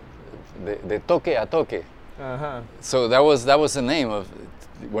together. The toque a toque. Uh-huh. So that was the name of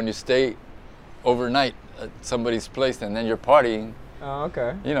when you stay overnight at somebody's place and then you're partying. Oh,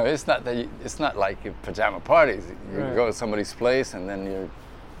 okay. It's not like pajama parties. You go to somebody's place and then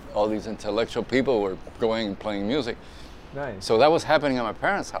all these intellectual people were going and playing music. Nice. So that was happening at my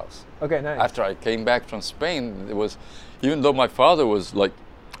parents' house. Okay, nice. After I came back from Spain, it was, even though my father was like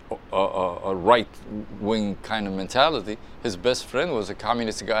a right-wing kind of mentality, his best friend was a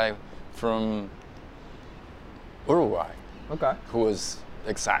communist guy from Uruguay. Okay. Who was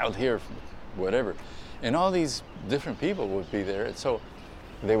exiled here, whatever. And all these different people would be there. And so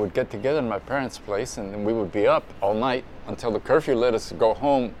they would get together in my parents' place, and then we would be up all night until the curfew let us go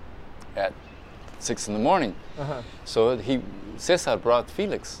home at 6 in the morning. Uh-huh. So Cesar brought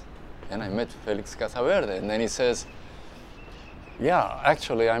Felix, and I met Felix Casaverde. And then he says, yeah,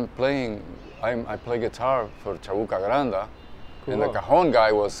 actually I play guitar for Chabuca Granda. Cool. And the cajon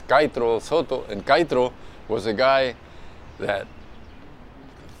guy was Caitro Soto, and Caitro was a guy that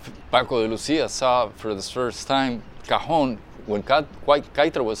Paco de Lucia saw for the first time cajon when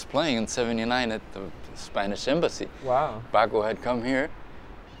Caitro was playing in '79 at the Spanish embassy. Wow. Paco had come here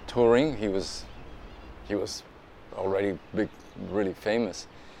touring. He was already big, really famous,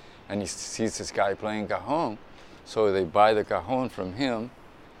 and he sees this guy playing cajon. So they buy the cajon from him,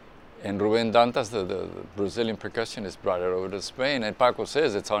 And Ruben Dantas, the Brazilian percussionist, brought it over to Spain. And Paco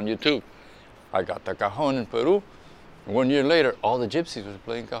says it's on YouTube. I got the cajon in Peru. 1 year later, all the gypsies were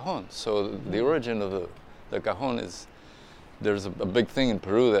playing cajon. So the origin of the cajon is, there's a big thing in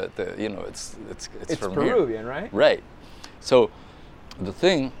Peru that it's from Peruvian, here. right? Right. So the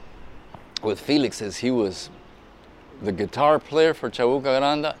thing with Felix is he was the guitar player for Chabuca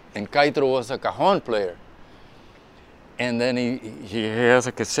Granda, and Caitro was a cajon player. And then he has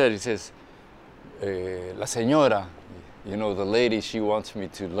a cassette. He says, "La señora, the lady, she wants me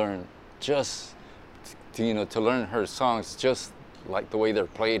to learn to learn her songs just like the way they're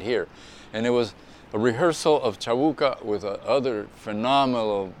played here." And it was a rehearsal of Chabuca with other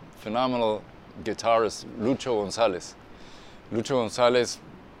phenomenal guitarist, Lucho Gonzalez. Lucho Gonzalez,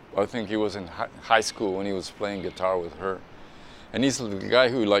 I think he was in high school when he was playing guitar with her. And he's the guy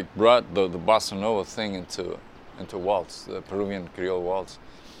who brought the bossa nova thing into waltz, the Peruvian Creole waltz.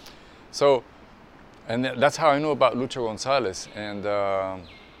 So, and that's how I knew about Lucho Gonzalez. And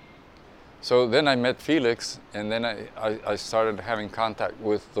so then I met Felix, and then I started having contact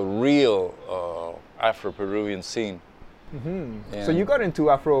with the real Afro-Peruvian scene. Mm-hmm. So you got into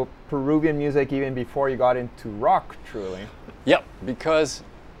Afro-Peruvian music even before you got into rock, truly. Yep, because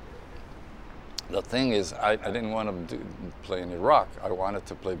the thing is, I didn't want to play any rock. I wanted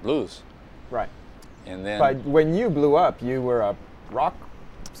to play blues. Right. And then, but when you blew up, you were a rock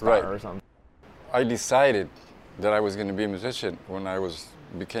star or something. I decided that I was going to be a musician when I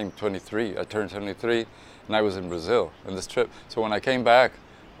became 23. I turned 23, and I was in Brazil on this trip. So when I came back,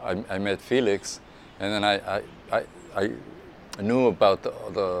 I met Felix, and then I knew about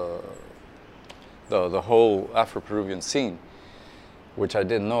the whole Afro-Peruvian scene, which I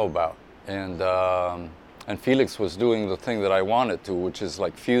didn't know about. And Felix was doing the thing that I wanted to, which is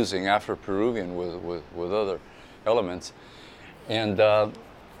like fusing Afro-Peruvian with other elements. And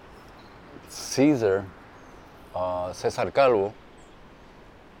Cesar Calvo,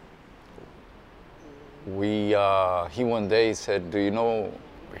 he one day said, "Do you know?"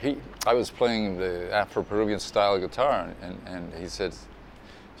 I was playing the Afro-Peruvian style guitar, and he said,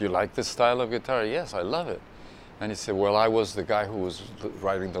 "Do you like this style of guitar?" "Yes, I love it." And he said, "Well, I was the guy who was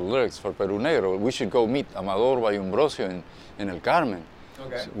writing the lyrics for Peru Negro. We should go meet Amador Bayumbrosio in El Carmen,"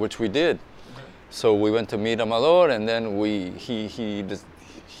 okay. Which we did. Okay. So we went to meet Amador, and then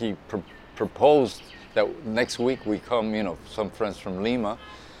he proposed that next week we come, some friends from Lima,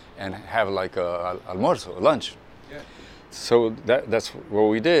 and have like a almuerzo, lunch. Yeah. So that's what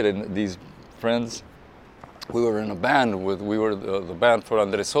we did, and these friends, we were in a band we were the band for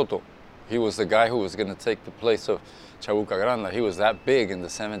Andres Soto. He was the guy who was going to take the place of Chabuca Granda. He was that big in the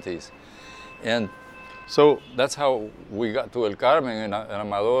 70s. And so that's how we got to El Carmen, and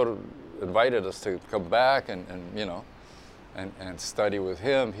Amador invited us to come back and study with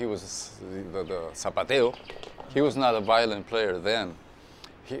him. He was the zapateo. He was not a violin player then.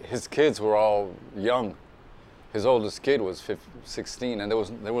 His kids were all young. His oldest kid was 16, and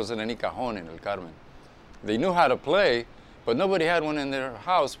there wasn't any cajon in El Carmen. They knew how to play, but nobody had one in their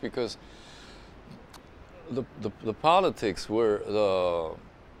house because the politics were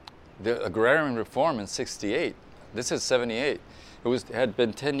the agrarian reform in '68. This is '78. It had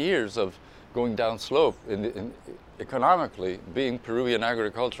been 10 years of going down slope in economically. Being Peruvian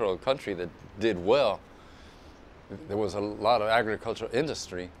agricultural country that did well, there was a lot of agricultural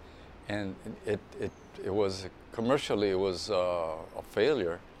industry, and it was commercially it was a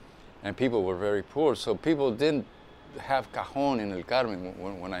failure, and people were very poor. So people didn't have cajon in El Carmen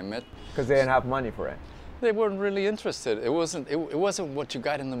when I met. Because they didn't have money for it. They weren't really interested. It wasn't what you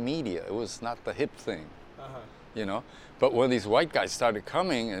got in the media. It was not the hip thing, But when these white guys started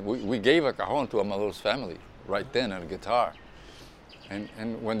coming, and we gave a cajon to Amador's family right then, and a guitar.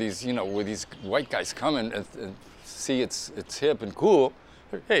 And when these with these white guys come and see it's hip and cool,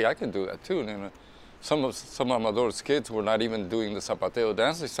 hey, I can do that too. And some of Amador's kids were not even doing the zapateo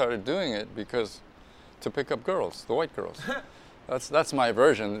dance. They started doing it to pick up girls, the white girls. That's my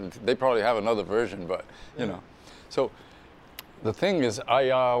version. They probably have another version, but So the thing is,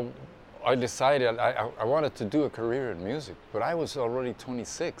 I decided I wanted to do a career in music, but I was already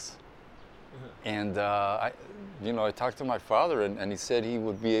 26, and I talked to my father, and he said he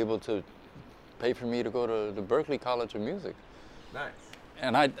would be able to pay for me to go to the Berklee College of Music. Nice.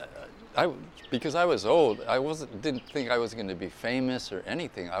 And I because I was old, didn't think I was going to be famous or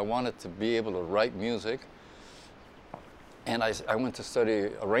anything. I wanted to be able to write music. And I went to study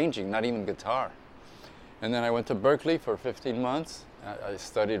arranging, not even guitar. And then I went to Berklee for 15 months. I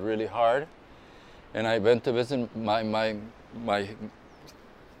studied really hard. And I went to visit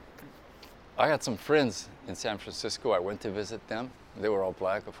I had some friends in San Francisco. I went to visit them. They were all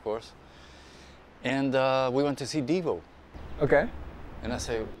black, of course. And we went to see Devo. Okay. And I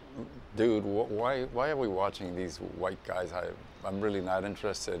say, dude, why are we watching these white guys? I'm really not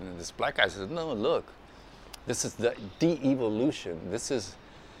interested. And this black guy says, no, look, this is the de-evolution.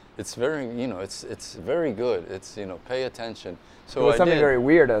 It's very, it's very good. It's, pay attention. So it was something very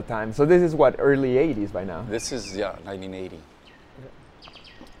weird at the time. So this is what, early 80s by now? This is, 1980.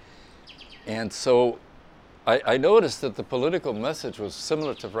 And so I noticed that the political message was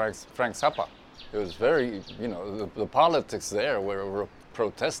similar to Frank Zappa. It was very, the politics there were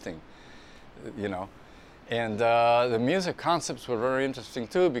protesting, And the music concepts were very interesting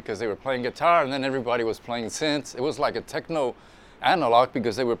too, because they were playing guitar and then everybody was playing synths. It was like a techno analog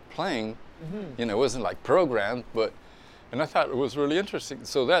because they were playing, it wasn't like programmed, and I thought it was really interesting.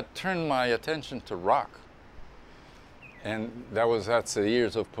 So that turned my attention to rock. And that's the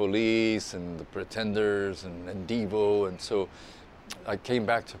years of Police and the Pretenders and Devo. And so I came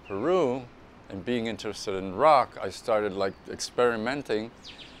back to Peru, and being interested in rock, I started like experimenting,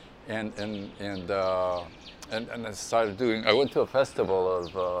 and I started doing. I went to a festival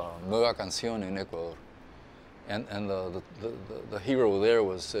of Nueva Canción in Ecuador, and the hero there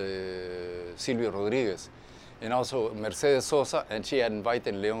was Silvio Rodriguez, and also Mercedes Sosa, and she had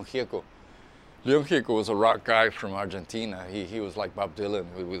invited León Gieco. León Gieco was a rock guy from Argentina. He was like Bob Dylan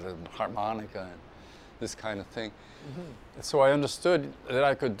with a harmonica and this kind of thing. So I understood that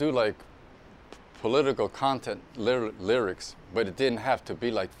I could do like political content lyrics, but it didn't have to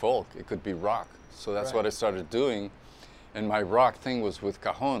be like folk. It could be rock. So that's what I started doing. And my rock thing was with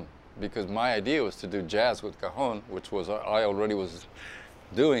cajon, because my idea was to do jazz with cajon, which was I already was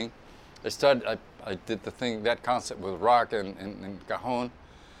doing. I did that concept with rock and cajon.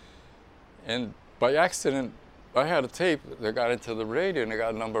 And by accident, I had a tape that got into the radio and it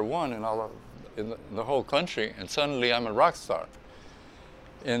got #1 in the whole country. And suddenly I'm a rock star.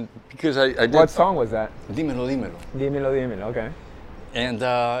 And because I did. What song was that? Dímelo, dímelo. Dímelo, dímelo, okay. And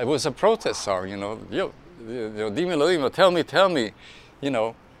it was a protest song, dímelo, dímelo, tell me,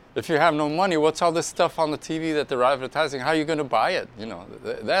 if you have no money, what's all this stuff on the TV that they're advertising? How are you going to buy it?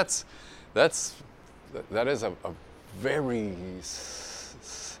 That is a very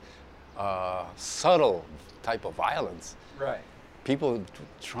subtle type of violence. Right. People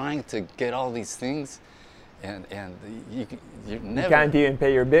trying to get all these things, and you never. You can't even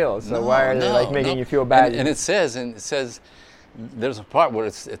pay your bills, so why are they making you feel bad? And it says, there's a part where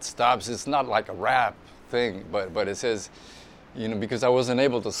it stops. It's not like a rap thing, but it says, because I wasn't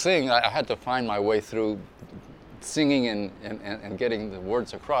able to sing, I had to find my way through singing and getting the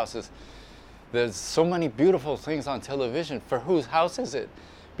words across. There's so many beautiful things on television. For whose house is it?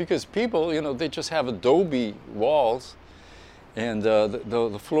 Because people, they just have adobe walls, and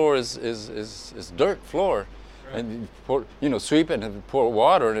the floor is dirt floor, right. And sweep it and pour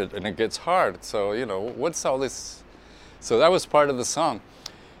water in it, and it gets hard. So what's all this? So that was part of the song.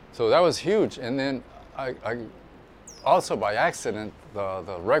 So that was huge. And then I also by accident,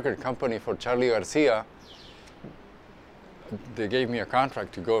 the record company for Charly Garcia, they gave me a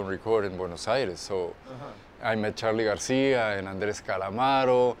contract to go and record in Buenos Aires. So I met Charly Garcia and Andres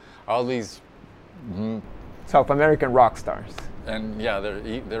Calamaro, all these South American rock stars. And yeah,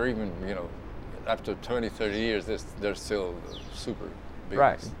 they're even, after 20, 30 years, they're still super big.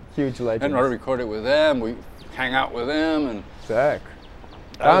 Right, huge legends. And I recorded with them, we hang out with them. And sick.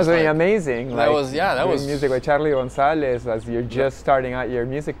 That was really amazing. That was music with Charly González as you're just starting out your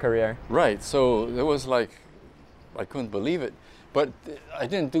music career. Right, so it was like, I couldn't believe it. But I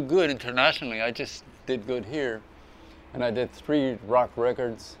didn't do good internationally, I just did good here. And I did 3 rock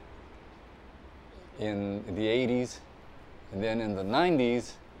records in the 80s. And then in the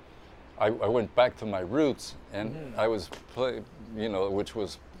 90s, I went back to my roots, and I was playing, which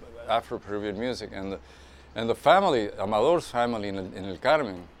was Afro-Peruvian music. And the family, Amador's family in El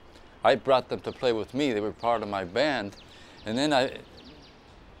Carmen, I brought them to play with me. They were part of my band. And then at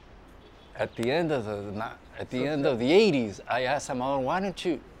the end of the 80s, I asked Amador, why don't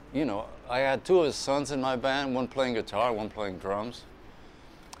you, I had 2 of his sons in my band, one playing guitar, one playing drums.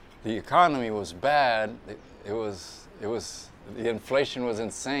 The economy was bad. The inflation was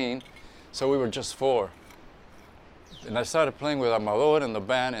insane. So we were just 4. And I started playing with Amador and the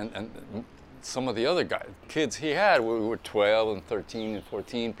band and some of the other kids he had. We were 12 and 13 and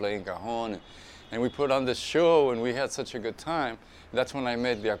 14 playing cajon. And we put on this show and we had such a good time. That's when I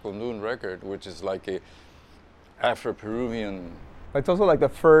made the Acundún record, which is like a Afro-Peruvian. It's also like the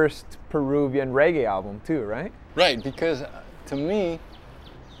first Peruvian reggae album too, right? Right, because to me,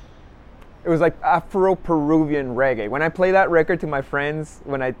 it was like Afro-Peruvian reggae. When I play that record to my friends,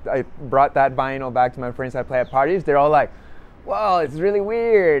 when I brought that vinyl back to my friends I play at parties, they're all like, Well, it's really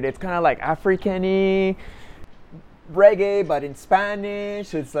weird. It's kind of like African-y reggae, but in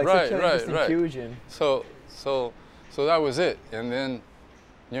Spanish. It's like such an interesting fusion. So that was it. And then,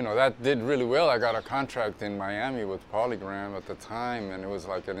 you know, that did really well. I got a contract in Miami with Polygram at the time, and it was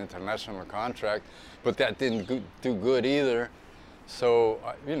like an international contract, but that didn't do good either. So,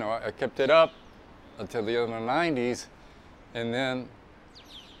 you know, I kept it up until the early 90s, and then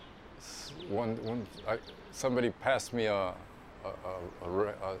somebody passed me a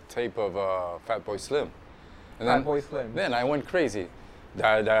tape of Fatboy Slim. And Fatboy Slim. Then I went crazy.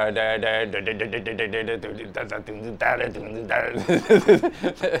 The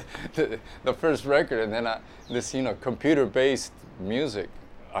first record, and then this, you know, computer-based music.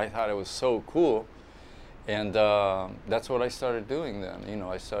 I thought it was so cool, and that's what I started doing then. You know,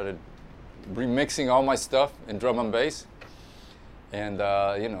 I started remixing all my stuff in drum and bass, and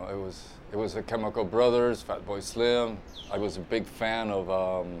you know, it was the Chemical Brothers, Fatboy Slim. I was a big fan of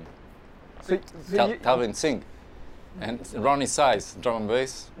Talvin Singh and Ronnie Size, drum and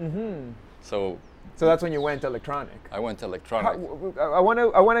bass. Mm-hmm. So that's when you went electronic. I went electronic. I want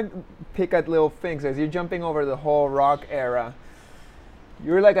to pick at little things as you're jumping over the whole rock era.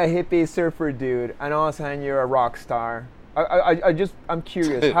 You're like a hippie surfer dude, and all of a sudden you're a rock star. I'm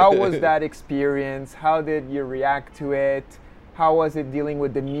curious. How was that experience? How did you react to it? How was it dealing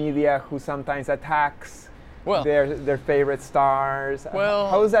with the media, who sometimes attacks their favorite stars? Well,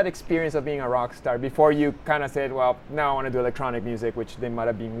 how was that experience of being a rock star before you kind of said, well, now I want to do electronic music, which they might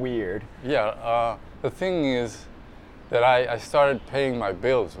have been weird? Yeah, the thing is that I started paying my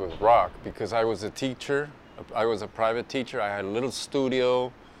bills with rock because I was a teacher. I was a private teacher. I had a little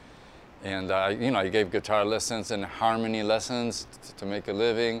studio, and you know, I gave guitar lessons and harmony lessons to make a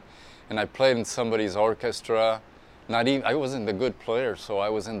living, and I played in somebody's orchestra. I wasn't a good player, so I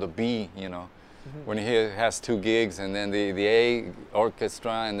was in the B, you know. Mm-hmm. When he has 2 gigs, and then the A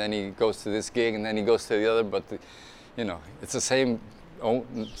orchestra, and then he goes to this gig, and then he goes to the other, but you know, it's the same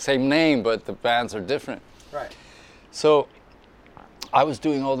name, but the bands are different. Right. So I was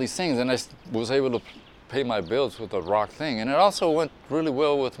doing all these things, and I was able to pay my bills with the rock thing, and it also went really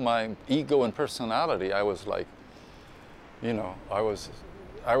well with my ego and personality. I was like, you know, I was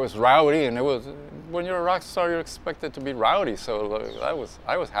rowdy, and it was, when you're a rock star, you're expected to be rowdy. So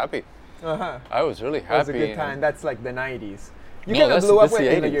I was happy. Uh-huh. I was really happy. It was a good time. That's like the 90s. You kind of blew up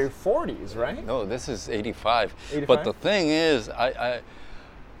in your 40s, right? No, this is 85. 85? But the thing is,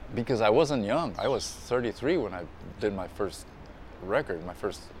 because I wasn't young. I was 33 when I did my first record, my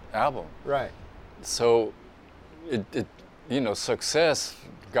first album. Right. So it you know, success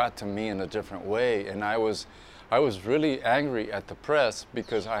got to me in a different way, and I was really angry at the press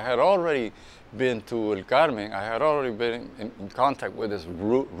because I had already been to El Carmen. I had already been in contact with this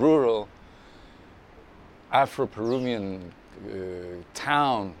rural Afro-Peruvian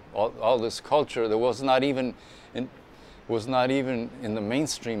town, all this culture that was not even in the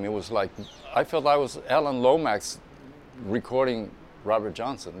mainstream. It was like, I felt I was Alan Lomax recording Robert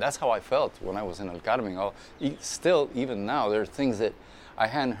Johnson. That's how I felt when I was in El Carmen. Still, even now, there are things that I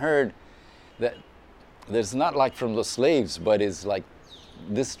hadn't heard that there's not like from the slaves, but is like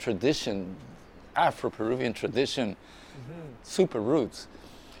this tradition, Afro-Peruvian tradition, super roots.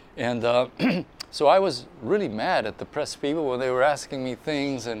 And so I was really mad at the press people when they were asking me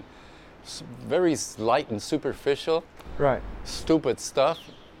things, and very light and superficial, right, stupid stuff.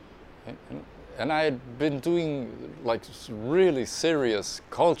 And I had been doing like really serious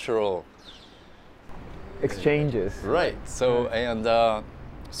cultural exchanges. Right. So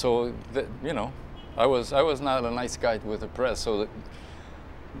you know, I was not a nice guy with the press, so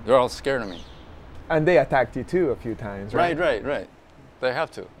they're all scared of me. And they attacked you too a few times, right? Right. They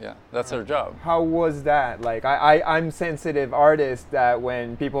have to, yeah. That's their job. How was that? Like, I'm sensitive artist that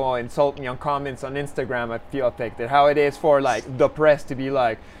when people insult me on comments on Instagram, I feel affected. How it is for like the press to be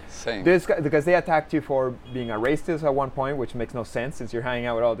like, same. This guy, because they attacked you for being a racist at one point, which makes no sense since you're hanging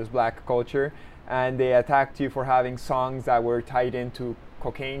out with all this black culture, and they attacked you for having songs that were tied into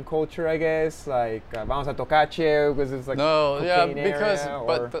cocaine culture, I guess, like Vamos a Tocache, because it's like cocaine area,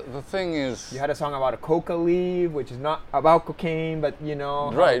 but the thing is, you had a song about a coca leaf, which is not about cocaine, but you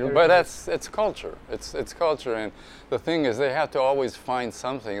know, right, but it's culture. It's culture, and the thing is, they have to always find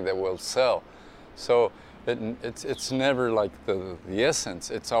something that will sell. So it's never like the essence.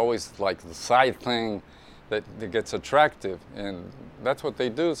 It's always like the side thing that gets attractive, and that's what they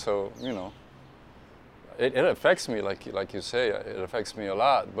do. So you know, it affects me, like you say, it affects me a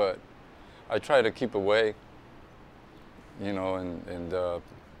lot. But I try to keep away, you know, and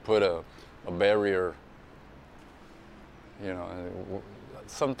put a barrier. You know,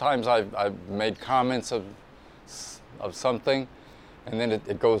 sometimes I've made comments of of something, and then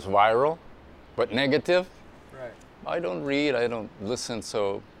it goes viral, but negative. Right. I don't read, I don't listen,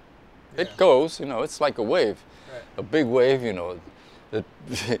 so Yeah. it goes, you know, it's like a wave. Right. A big wave, you know, it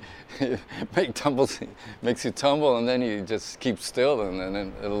makes you tumble, and then you just keep still, and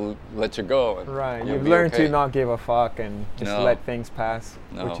then it'll let you go. And Right. you'll You've be learned okay. to not give a fuck and just No. let things pass,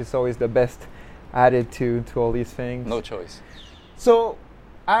 No. which is always the best attitude to all these things. No choice. So,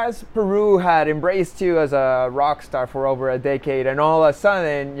 as Peru had embraced you as a rock star for over a decade, and all of a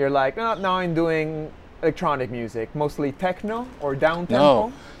sudden you're like, oh, now I'm doing electronic music, mostly techno or down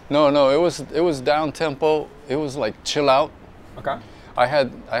tempo. No, it was down tempo. It was like chill out. Okay. I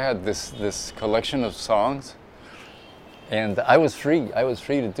had this collection of songs, and I was free. I was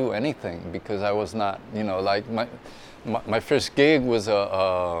free to do anything because I was not, you know, like my first gig was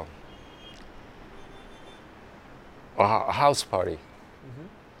a house party.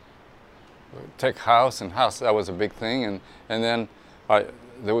 Tech house and house, that was a big thing, and then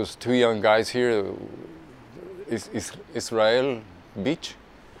there was two young guys here, Israel Beach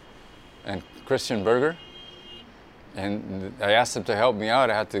and Christian Berger, and I asked them to help me out.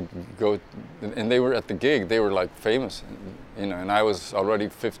 I had to go, and they were at the gig. They were like famous, you know, and I was already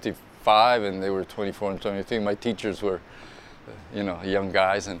 55 and they were 24 and 23. My teachers were, you know, young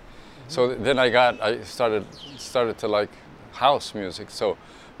guys, and so then I started to like house music. So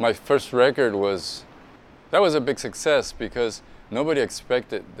my first record was a big success because nobody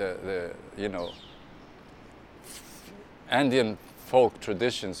expected the you know, Andean folk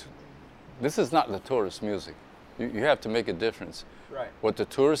traditions. This is not the tourist music. You have to make a difference. Right. What the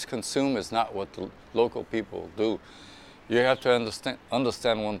tourists consume is not what the local people do. You have to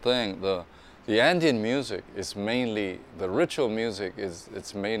understand one thing. The Andean music is mainly, the ritual music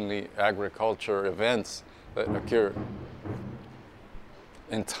it's mainly agriculture events that occur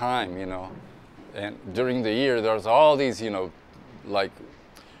in time, you know. And during the year there's all these, you know, like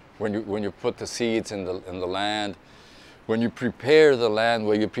when you put the seeds in the land, when you prepare the land,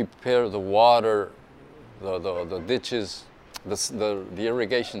 when you prepare the water, the ditches, the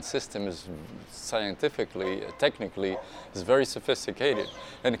irrigation system is scientifically, technically, is very sophisticated,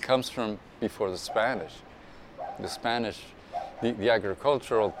 and it comes from before the Spanish. The Spanish, the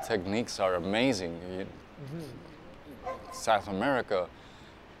agricultural techniques are amazing. South America,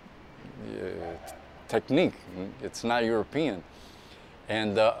 technique, it's not European.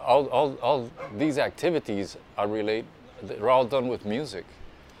 And all these activities they're all done with music.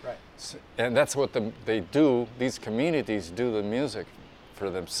 Right. And that's what they do, these communities do the music for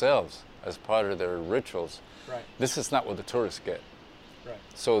themselves as part of their rituals. Right. This is not what the tourists get. Right.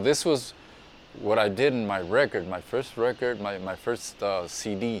 So this was what I did in my record, my first record, my first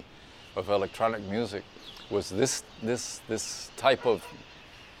CD of electronic music was this type of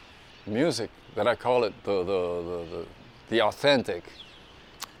music that I call it the authentic.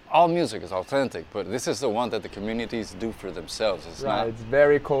 All music is authentic, but this is the one that the communities do for themselves. It's Right. not It's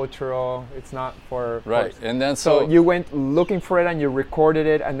very cultural. It's not for right. for- And then So you went looking for it and you recorded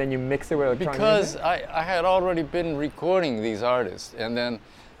it and then you mixed it with electronic because music? I had already been recording these artists, and then,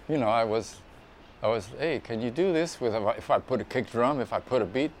 you know, I was, hey, can you do this with if I put a kick drum, if I put a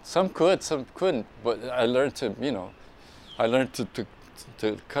beat? Some could, some couldn't, but I learned to, you know,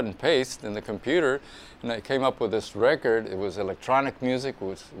 to cut and paste in the computer, and I came up with this record. It was electronic music,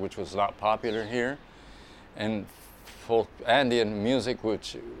 which was not popular here, and folk Andean music,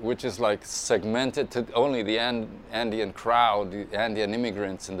 which is like segmented to only the Andean crowd, the Andean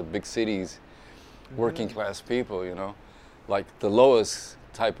immigrants in the big cities, working class people, you know, like the lowest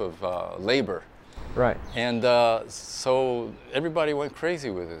type of labor. Right. And so everybody went crazy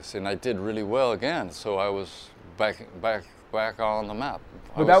with this, and I did really well again. So I was back on the map.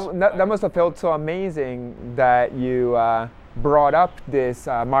 But that must have felt so amazing that you brought up this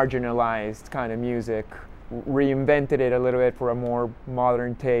marginalized kind of music, reinvented it a little bit for a more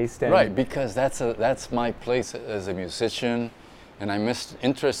modern taste. And Right, because that's my place as a musician, and I'm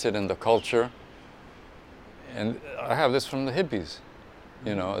interested in the culture. And I have this from the hippies,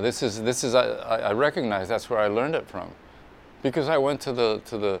 you know. This is I recognize that's where I learned it from, because I went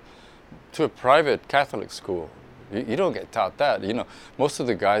to a private Catholic school. You don't get taught that, you know. Most of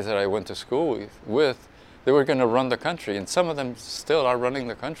the guys that I went to school with they were going to run the country, and some of them still are running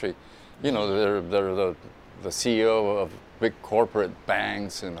the country. You know, they're the CEO of big corporate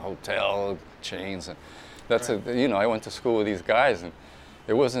banks and hotel chains, and that's Right. you know, I went to school with these guys, and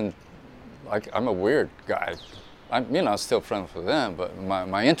it wasn't like I'm a weird guy. I'm still friends with them, but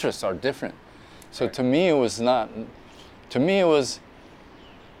my interests are different. So Right. to me, it was not. To me, it was.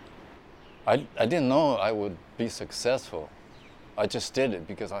 I didn't know I would be successful. I just did it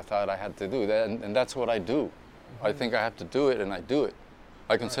because I thought I had to do that, and that's what I do. I think I have to do it, and I do it.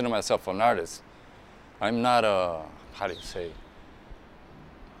 I consider myself an artist. I'm not a, how do you say,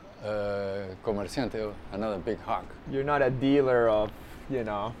 comerciante, another big hawk. You're not a dealer of, you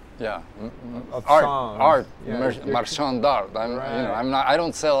know. Yeah, of art, songs. art, Yeah, marchand d'art. I'm, Right. you know, I'm not. I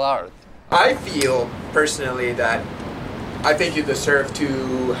don't sell art. I feel personally that I think you deserve to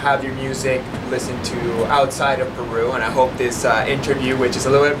have your music listened to outside of Peru, and I hope this interview, which is a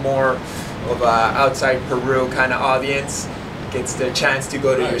little bit more of a outside Peru kind of audience, gets the chance to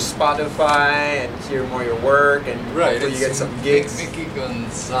go to your Spotify and hear more of your work, and hopefully you get some gigs. Mickey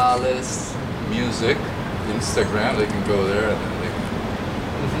Gonzalez Music, Instagram. They can go there, and then they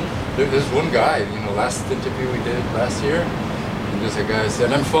can. There's one guy. You know, last interview we did last year. And there's a guy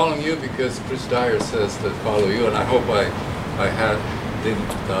said, "I'm following you because Chris Dyer says to follow you," and I hope I didn't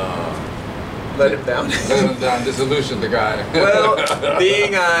Let him down. let him down, disillusion the guy. Well,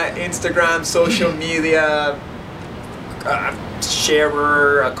 being an Instagram social media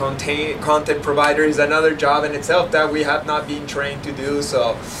sharer, a content provider is another job in itself that we have not been trained to do.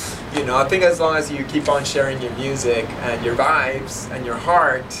 So, you know, I think as long as you keep on sharing your music and your vibes and your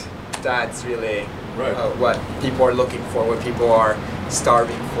heart, that's really Right. what people are looking for, what people are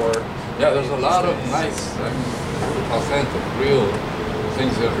starving for. Yeah, there's a lot of nice, authentic, real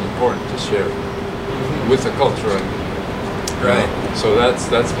things that are important to share with the culture. Right. So that's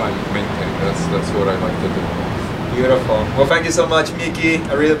my main thing. That's what I like to do. Beautiful. Well, thank you so much, Mickey.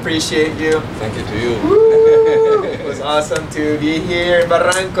 I really appreciate you. Thank you to you. It was awesome to be here in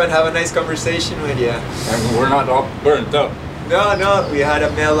Barranco and have a nice conversation with you. And we're not all burnt up. No, we had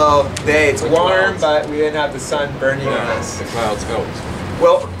a mellow day. It's The warm, clouds. but we didn't have the sun burning on Yeah, us. the clouds helped.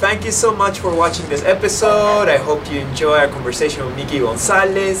 Well, thank you so much for watching this episode. I hope you enjoy our conversation with Mickey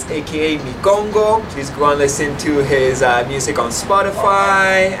Gonzalez, aka Mikongo. Please go and listen to his music on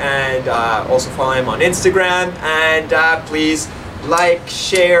Spotify, and also follow him on Instagram. And please like,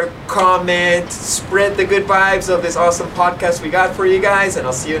 share, comment, spread the good vibes of this awesome podcast we got for you guys. And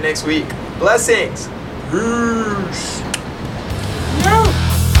I'll see you next week. Blessings. Peace.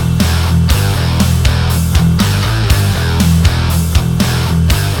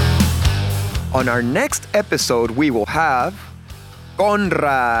 On our next episode, we will have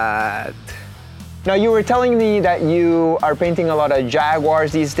Conrad. Now, you were telling me that you are painting a lot of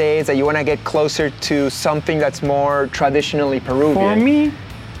jaguars these days, that you want to get closer to something that's more traditionally Peruvian. For me,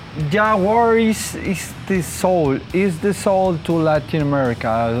 jaguar is the soul to Latin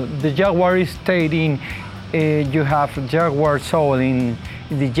America. The jaguar is stating you have jaguar soul in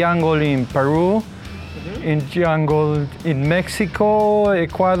the jungle in Peru, in jungle in Mexico,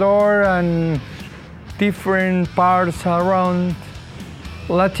 Ecuador, and different parts around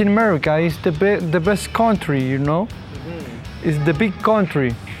Latin America. Is the best country, you know. It's the big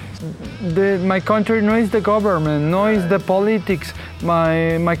country. My country no is the government, no is the politics.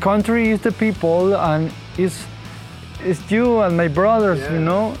 My country is the people, and it's you and my brothers, you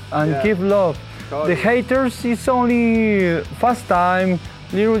know, and give love. Totally. The haters is only fast time,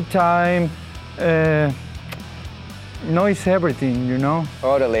 little time. Noise everything, you know.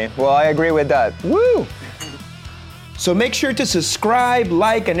 Totally. Well, I agree with that. Woo! So make sure to subscribe,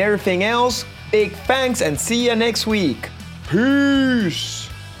 like, and everything else. Big thanks, and see you next week. Peace!